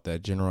 It's called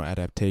that general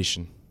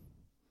adaptation.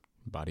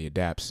 Body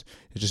adapts.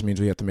 It just means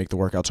we have to make the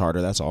workouts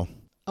harder. That's all.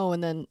 Oh,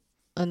 and then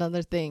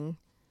another thing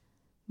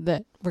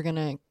that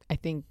I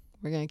think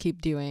we're going to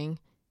keep doing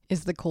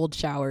is the cold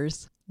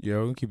showers. Yeah,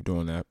 we'll keep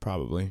doing that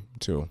probably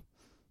too.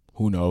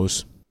 Who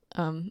knows?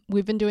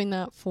 We've been doing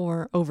that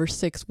for over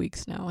 6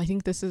 weeks now. I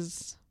think this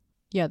has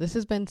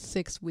been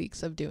 6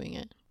 weeks of doing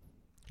it.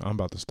 I'm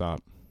about to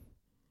stop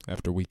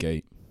after week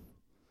 8.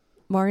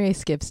 Marie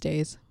skips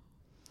days.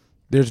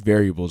 There's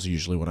variables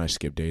usually when I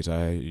skip days.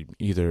 I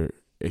either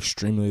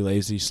extremely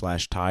lazy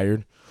 /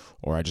 tired,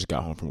 or I just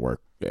got home from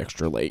work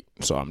extra late.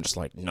 So I'm just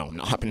like, no, I'm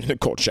not hopping in a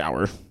cold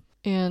shower.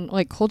 And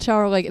like cold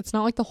shower, like it's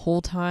not like the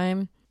whole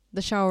time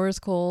the shower is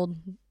cold.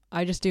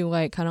 I just do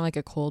like kind of like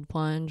a cold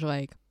plunge.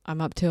 Like I'm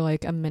up to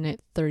like a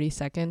minute 30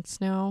 seconds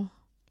now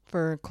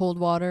for cold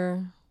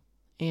water,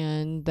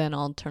 and then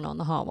I'll turn on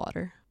the hot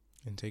water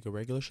and take a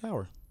regular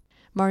shower.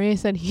 Marie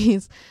said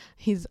he's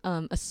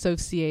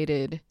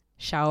associated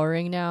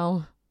showering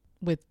now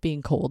with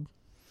being cold.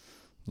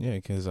 Yeah,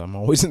 because I'm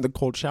always in the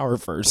cold shower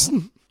first.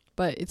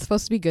 But it's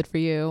supposed to be good for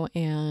you,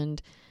 and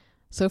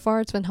so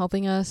far it's been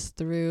helping us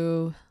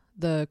through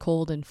the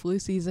cold and flu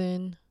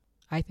season,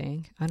 I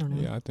think. I don't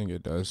know. Yeah, I think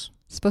it does.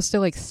 It's supposed to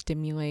like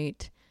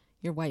stimulate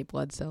your white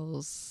blood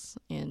cells,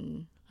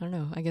 and I don't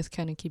know. I guess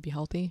kind of keep you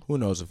healthy. Who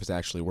knows if it's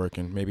actually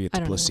working? Maybe it's I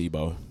don't know.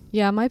 placebo.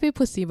 Yeah, it might be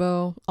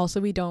placebo. Also,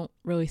 we don't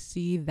really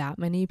see that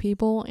many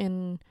people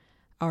in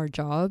our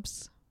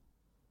jobs.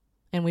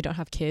 And we don't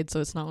have kids, so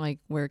it's not like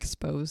we're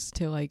exposed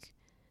to like...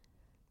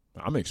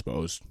 I'm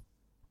exposed.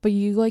 But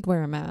you like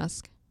wear a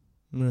mask.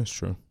 That's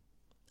true.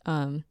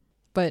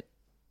 But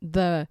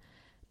the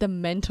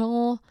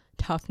mental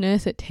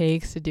toughness it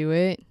takes to do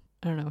it,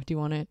 I don't know. Do you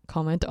want to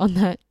comment on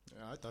that?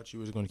 I thought you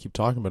was going to keep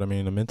talking, but I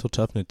mean, the mental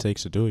toughness it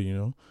takes to do it, you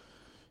know,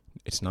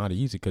 it's not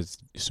easy because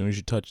as soon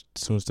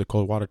as the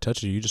cold water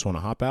touches you, you just want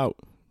to hop out.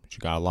 But you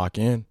got to lock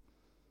in.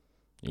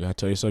 You got to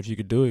tell yourself you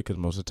could do it because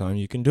most of the time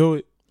you can do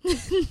it.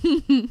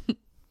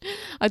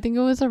 I think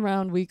it was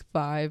around week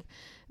 5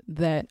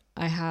 that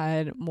I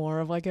had more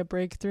of like a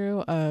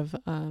breakthrough of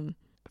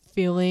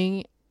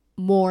feeling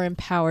more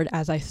empowered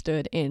as I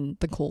stood in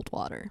the cold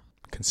water.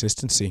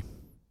 Consistency.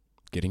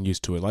 Getting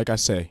used to it. Like I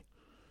say,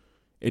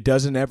 it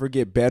doesn't ever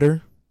get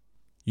better.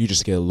 You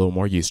just get a little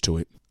more used to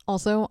it.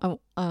 Also,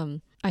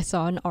 I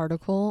saw an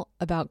article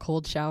about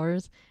cold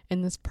showers,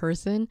 and this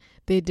person,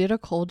 they did a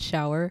cold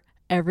shower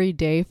every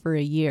day for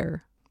a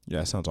year. Yeah,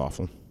 that sounds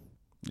awful.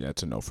 Yeah,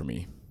 it's a no for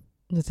me.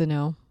 It's a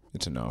no?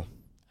 It's a no.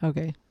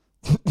 Okay.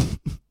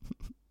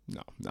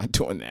 No, not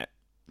doing that.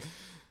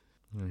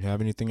 You have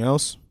anything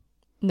else?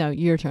 No,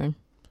 your turn.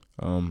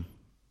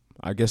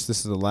 I guess this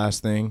is the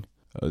last thing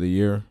of the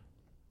year.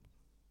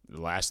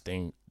 The last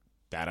thing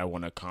that I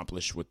want to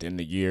accomplish within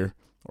the year,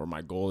 or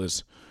my goal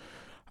is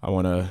I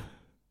want to,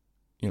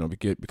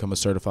 become a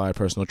certified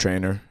personal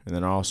trainer. And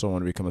then I also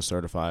want to become a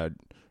certified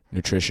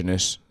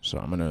nutritionist. So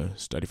I'm going to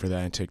study for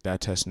that and take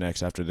that test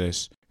next after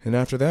this. And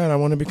after that, I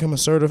want to become a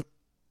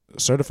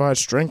certified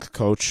strength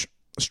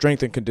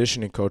and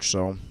conditioning coach.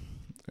 So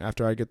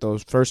after I get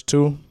those first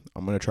 2,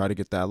 I'm going to try to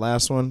get that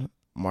last one.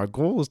 My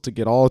goal is to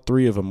get all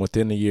 3 of them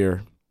within a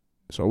year.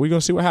 So we're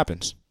going to see what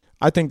happens.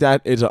 I think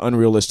that is an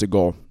unrealistic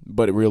goal,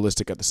 but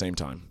realistic at the same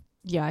time.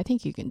 Yeah, I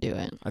think you can do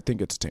it. I think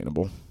it's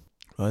attainable.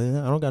 I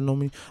don't got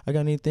I got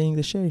anything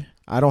to share.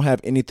 I don't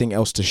have anything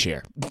else to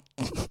share.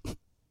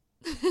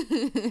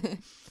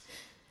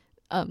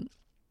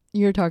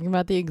 You're talking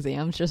about the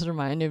exams just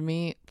reminded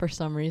me for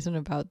some reason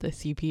about the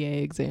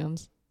CPA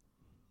exams.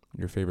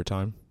 Your favorite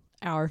time?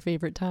 Our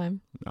favorite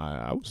time.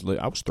 I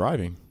was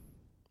thriving.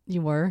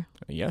 You were?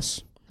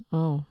 Yes.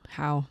 Oh,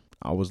 how?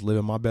 I was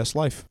living my best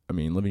life. I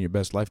mean, living your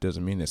best life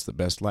doesn't mean it's the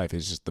best life.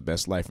 It's just the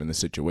best life in the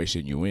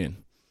situation you in.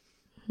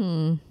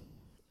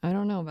 I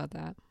don't know about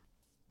that.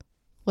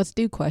 Let's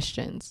do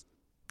questions.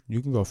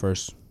 You can go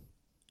first.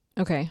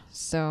 Okay,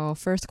 so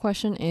first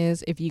question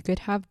is, if you could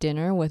have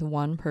dinner with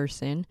one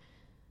person,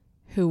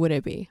 who would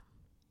it be?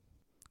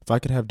 If I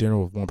could have dinner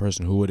with one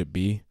person, who would it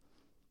be?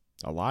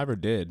 Alive or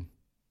dead?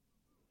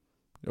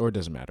 Or it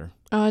doesn't matter?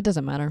 It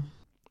doesn't matter.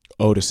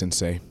 Oda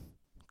Sensei.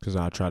 Because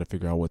I'll try to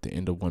figure out what the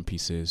end of One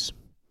Piece is.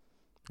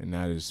 And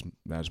that is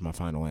my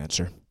final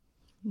answer.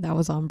 That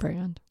was on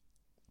brand.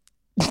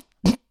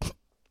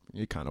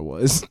 It kind of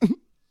was.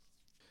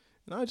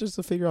 Not just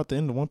to figure out the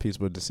end of One Piece,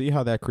 but to see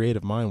how that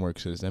creative mind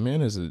works. That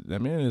man is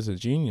a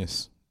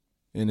genius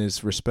in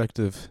his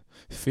respective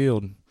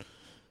field.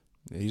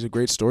 He's a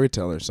great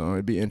storyteller, so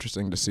it'd be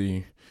interesting to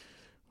see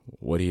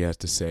what he has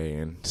to say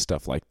and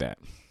stuff like that.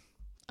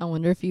 I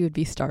wonder if you would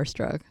be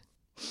starstruck.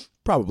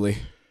 Probably.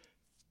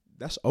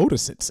 That's Oda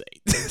Sensei.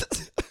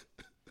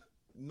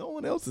 No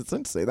one else is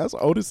Sensei. That's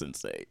Oda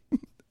Sensei.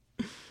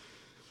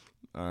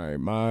 All right,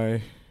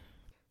 my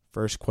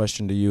first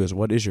question to you is,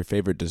 what is your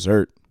favorite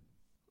dessert?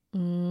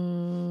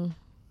 Trying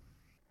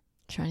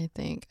to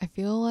think. I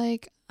feel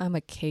like I'm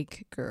a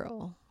cake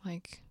girl.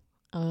 Like,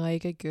 I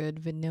like a good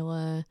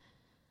vanilla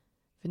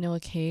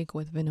cake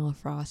with vanilla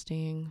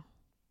frosting.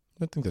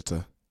 I think that's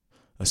a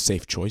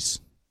safe choice.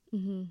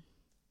 Mm-hmm.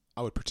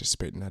 I would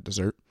participate in that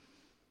dessert.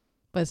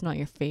 But it's not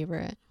your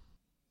favorite.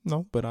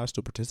 No, but I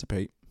still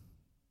participate.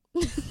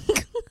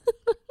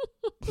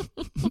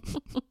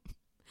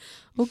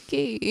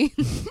 Okay.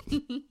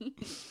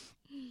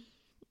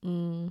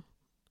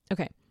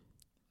 Okay.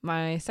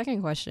 My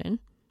second question.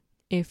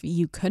 If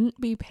you couldn't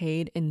be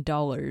paid in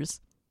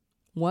dollars,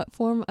 what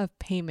form of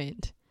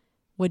payment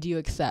would you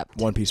accept?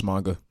 One Piece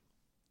manga.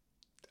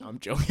 I'm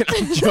joking.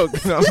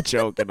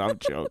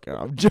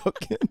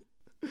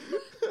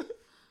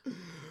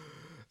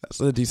 That's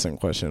a decent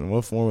question.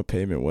 What form of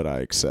payment would I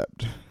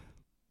accept?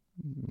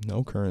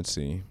 No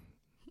currency.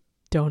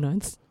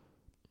 Donuts.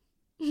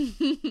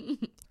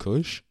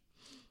 Kush?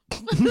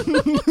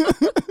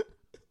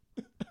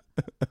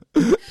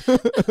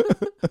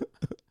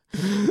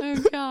 Oh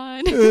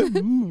God.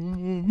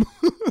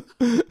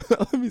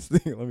 Let me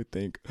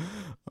think.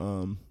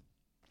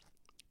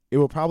 It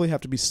will probably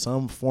have to be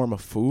some form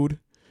of food,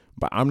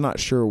 but I'm not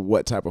sure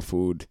what type of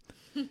food.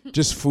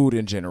 Just food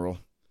in general.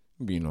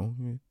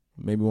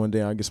 Maybe one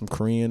day I get some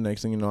Korean.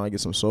 Next thing you know, I get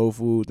some soul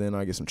food. Then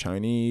I get some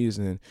Chinese,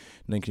 and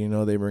next thing you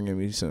know, they bring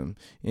me some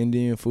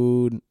Indian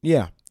food.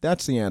 Yeah,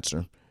 that's the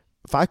answer.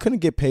 If I couldn't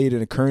get paid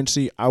in a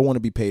currency, I want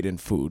to be paid in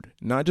food,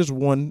 not just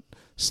one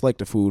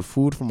select of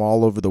food from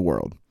all over the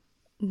world.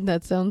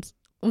 That sounds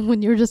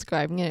when you were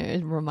describing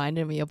it, it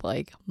reminded me of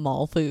like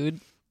mall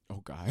food.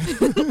 Oh God, you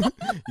get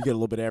a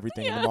little bit of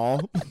everything in the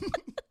mall.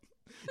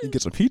 You can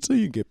get some pizza,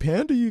 you can get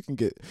panda, you can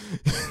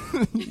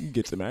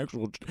get some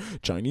actual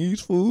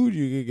Chinese food,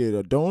 you can get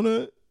a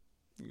donut,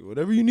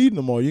 whatever you need in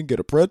the mall. You can get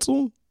a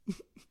pretzel.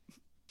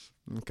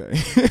 Okay,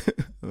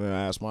 I'm gonna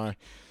ask my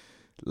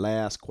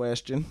last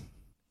question.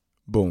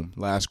 Boom,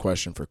 last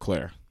question for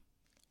Claire.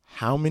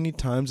 How many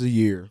times a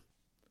year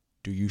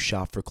do you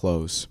shop for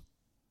clothes?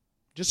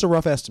 Just a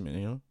rough estimate,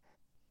 you know?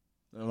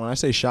 And when I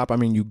say shop, I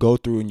mean you go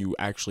through and you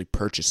actually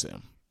purchase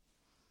them.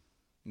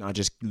 Not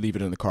just leave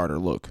it in the cart or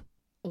look.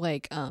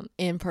 Like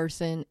in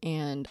person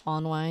and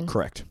online?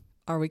 Correct.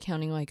 Are we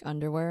counting like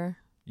underwear?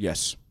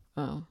 Yes.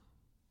 Oh.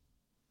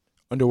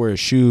 Underwear,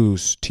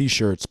 shoes,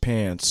 t-shirts,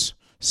 pants,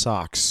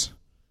 socks.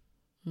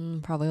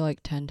 Probably like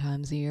 10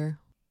 times a year.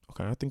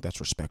 Okay, I think that's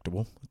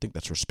respectable.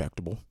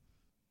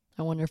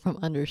 I wonder if I'm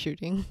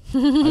undershooting.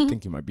 I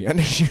think you might be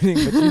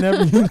undershooting, but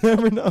you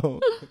never know.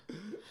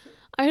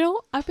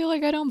 I feel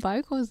like I don't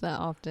buy clothes that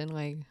often.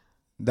 Like,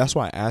 that's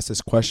why I asked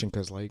this question,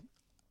 because like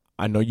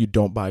I know you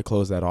don't buy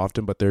clothes that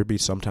often, but there'd be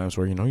some times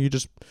where, you know, you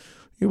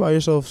buy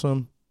yourself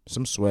some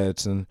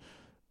sweats and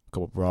a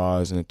couple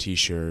bras and a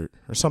t-shirt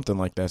or something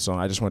like that. So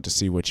I just wanted to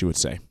see what you would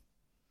say.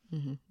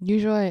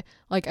 Usually,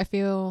 like, I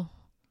feel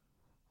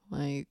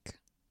like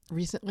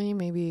recently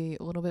maybe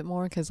a little bit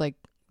more because like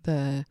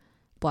the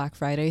Black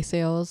Friday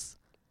sales,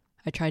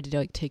 I tried to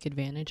like take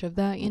advantage of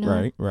that, you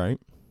know? Right.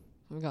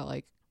 We got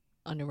like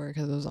underwear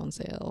because it was on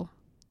sale.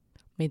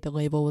 Made the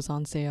Label was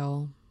on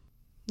sale.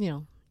 You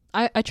know,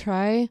 I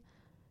try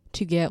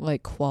to get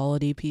like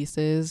quality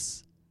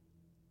pieces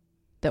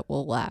that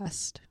will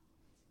last.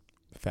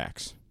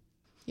 Facts.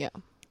 Yeah.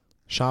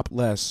 Shop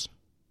less,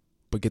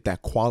 but get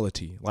that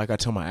quality. Like I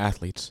tell my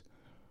athletes,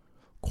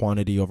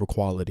 quantity over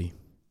quality.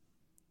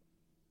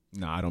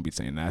 No, I don't be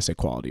saying that. I say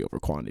quality over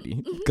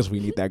quantity because we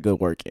need that good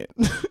work in.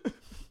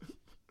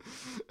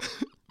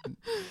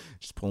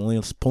 Just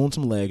pulling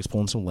some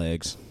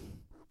legs.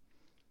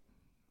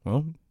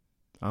 Well,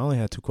 I only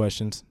had 2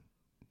 questions.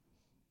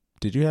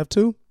 Did you have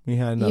 2? We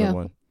had another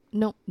one.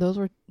 Nope, those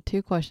were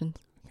 2 questions.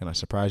 Can I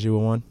surprise you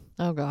with one?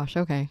 Oh gosh,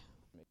 okay.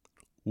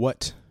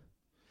 What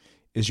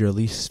is your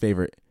least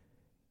favorite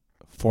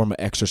form of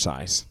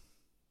exercise?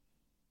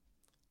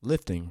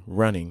 Lifting,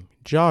 running,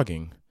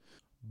 jogging,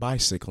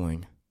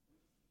 bicycling,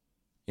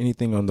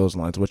 anything on those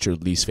lines. What's your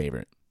least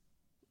favorite?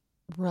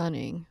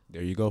 Running.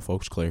 There you go,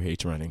 folks. Claire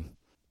hates running.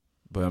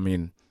 But I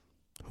mean,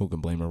 who can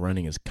blame her?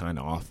 Running is kind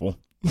of awful.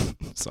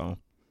 So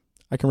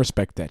I can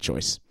respect that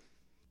choice.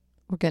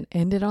 We're going to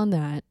end it on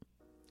that.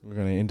 We're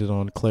going to end it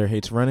on Claire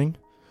hates running,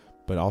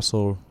 but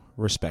also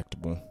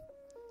respectable.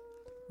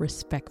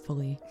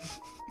 Respectfully.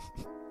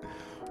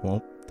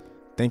 Well,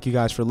 thank you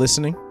guys for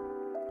listening.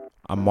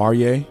 I'm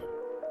Marye.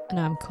 And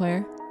I'm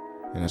Claire.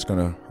 And that's going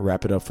to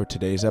wrap it up for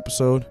today's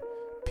episode.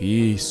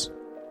 Peace.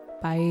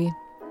 Bye.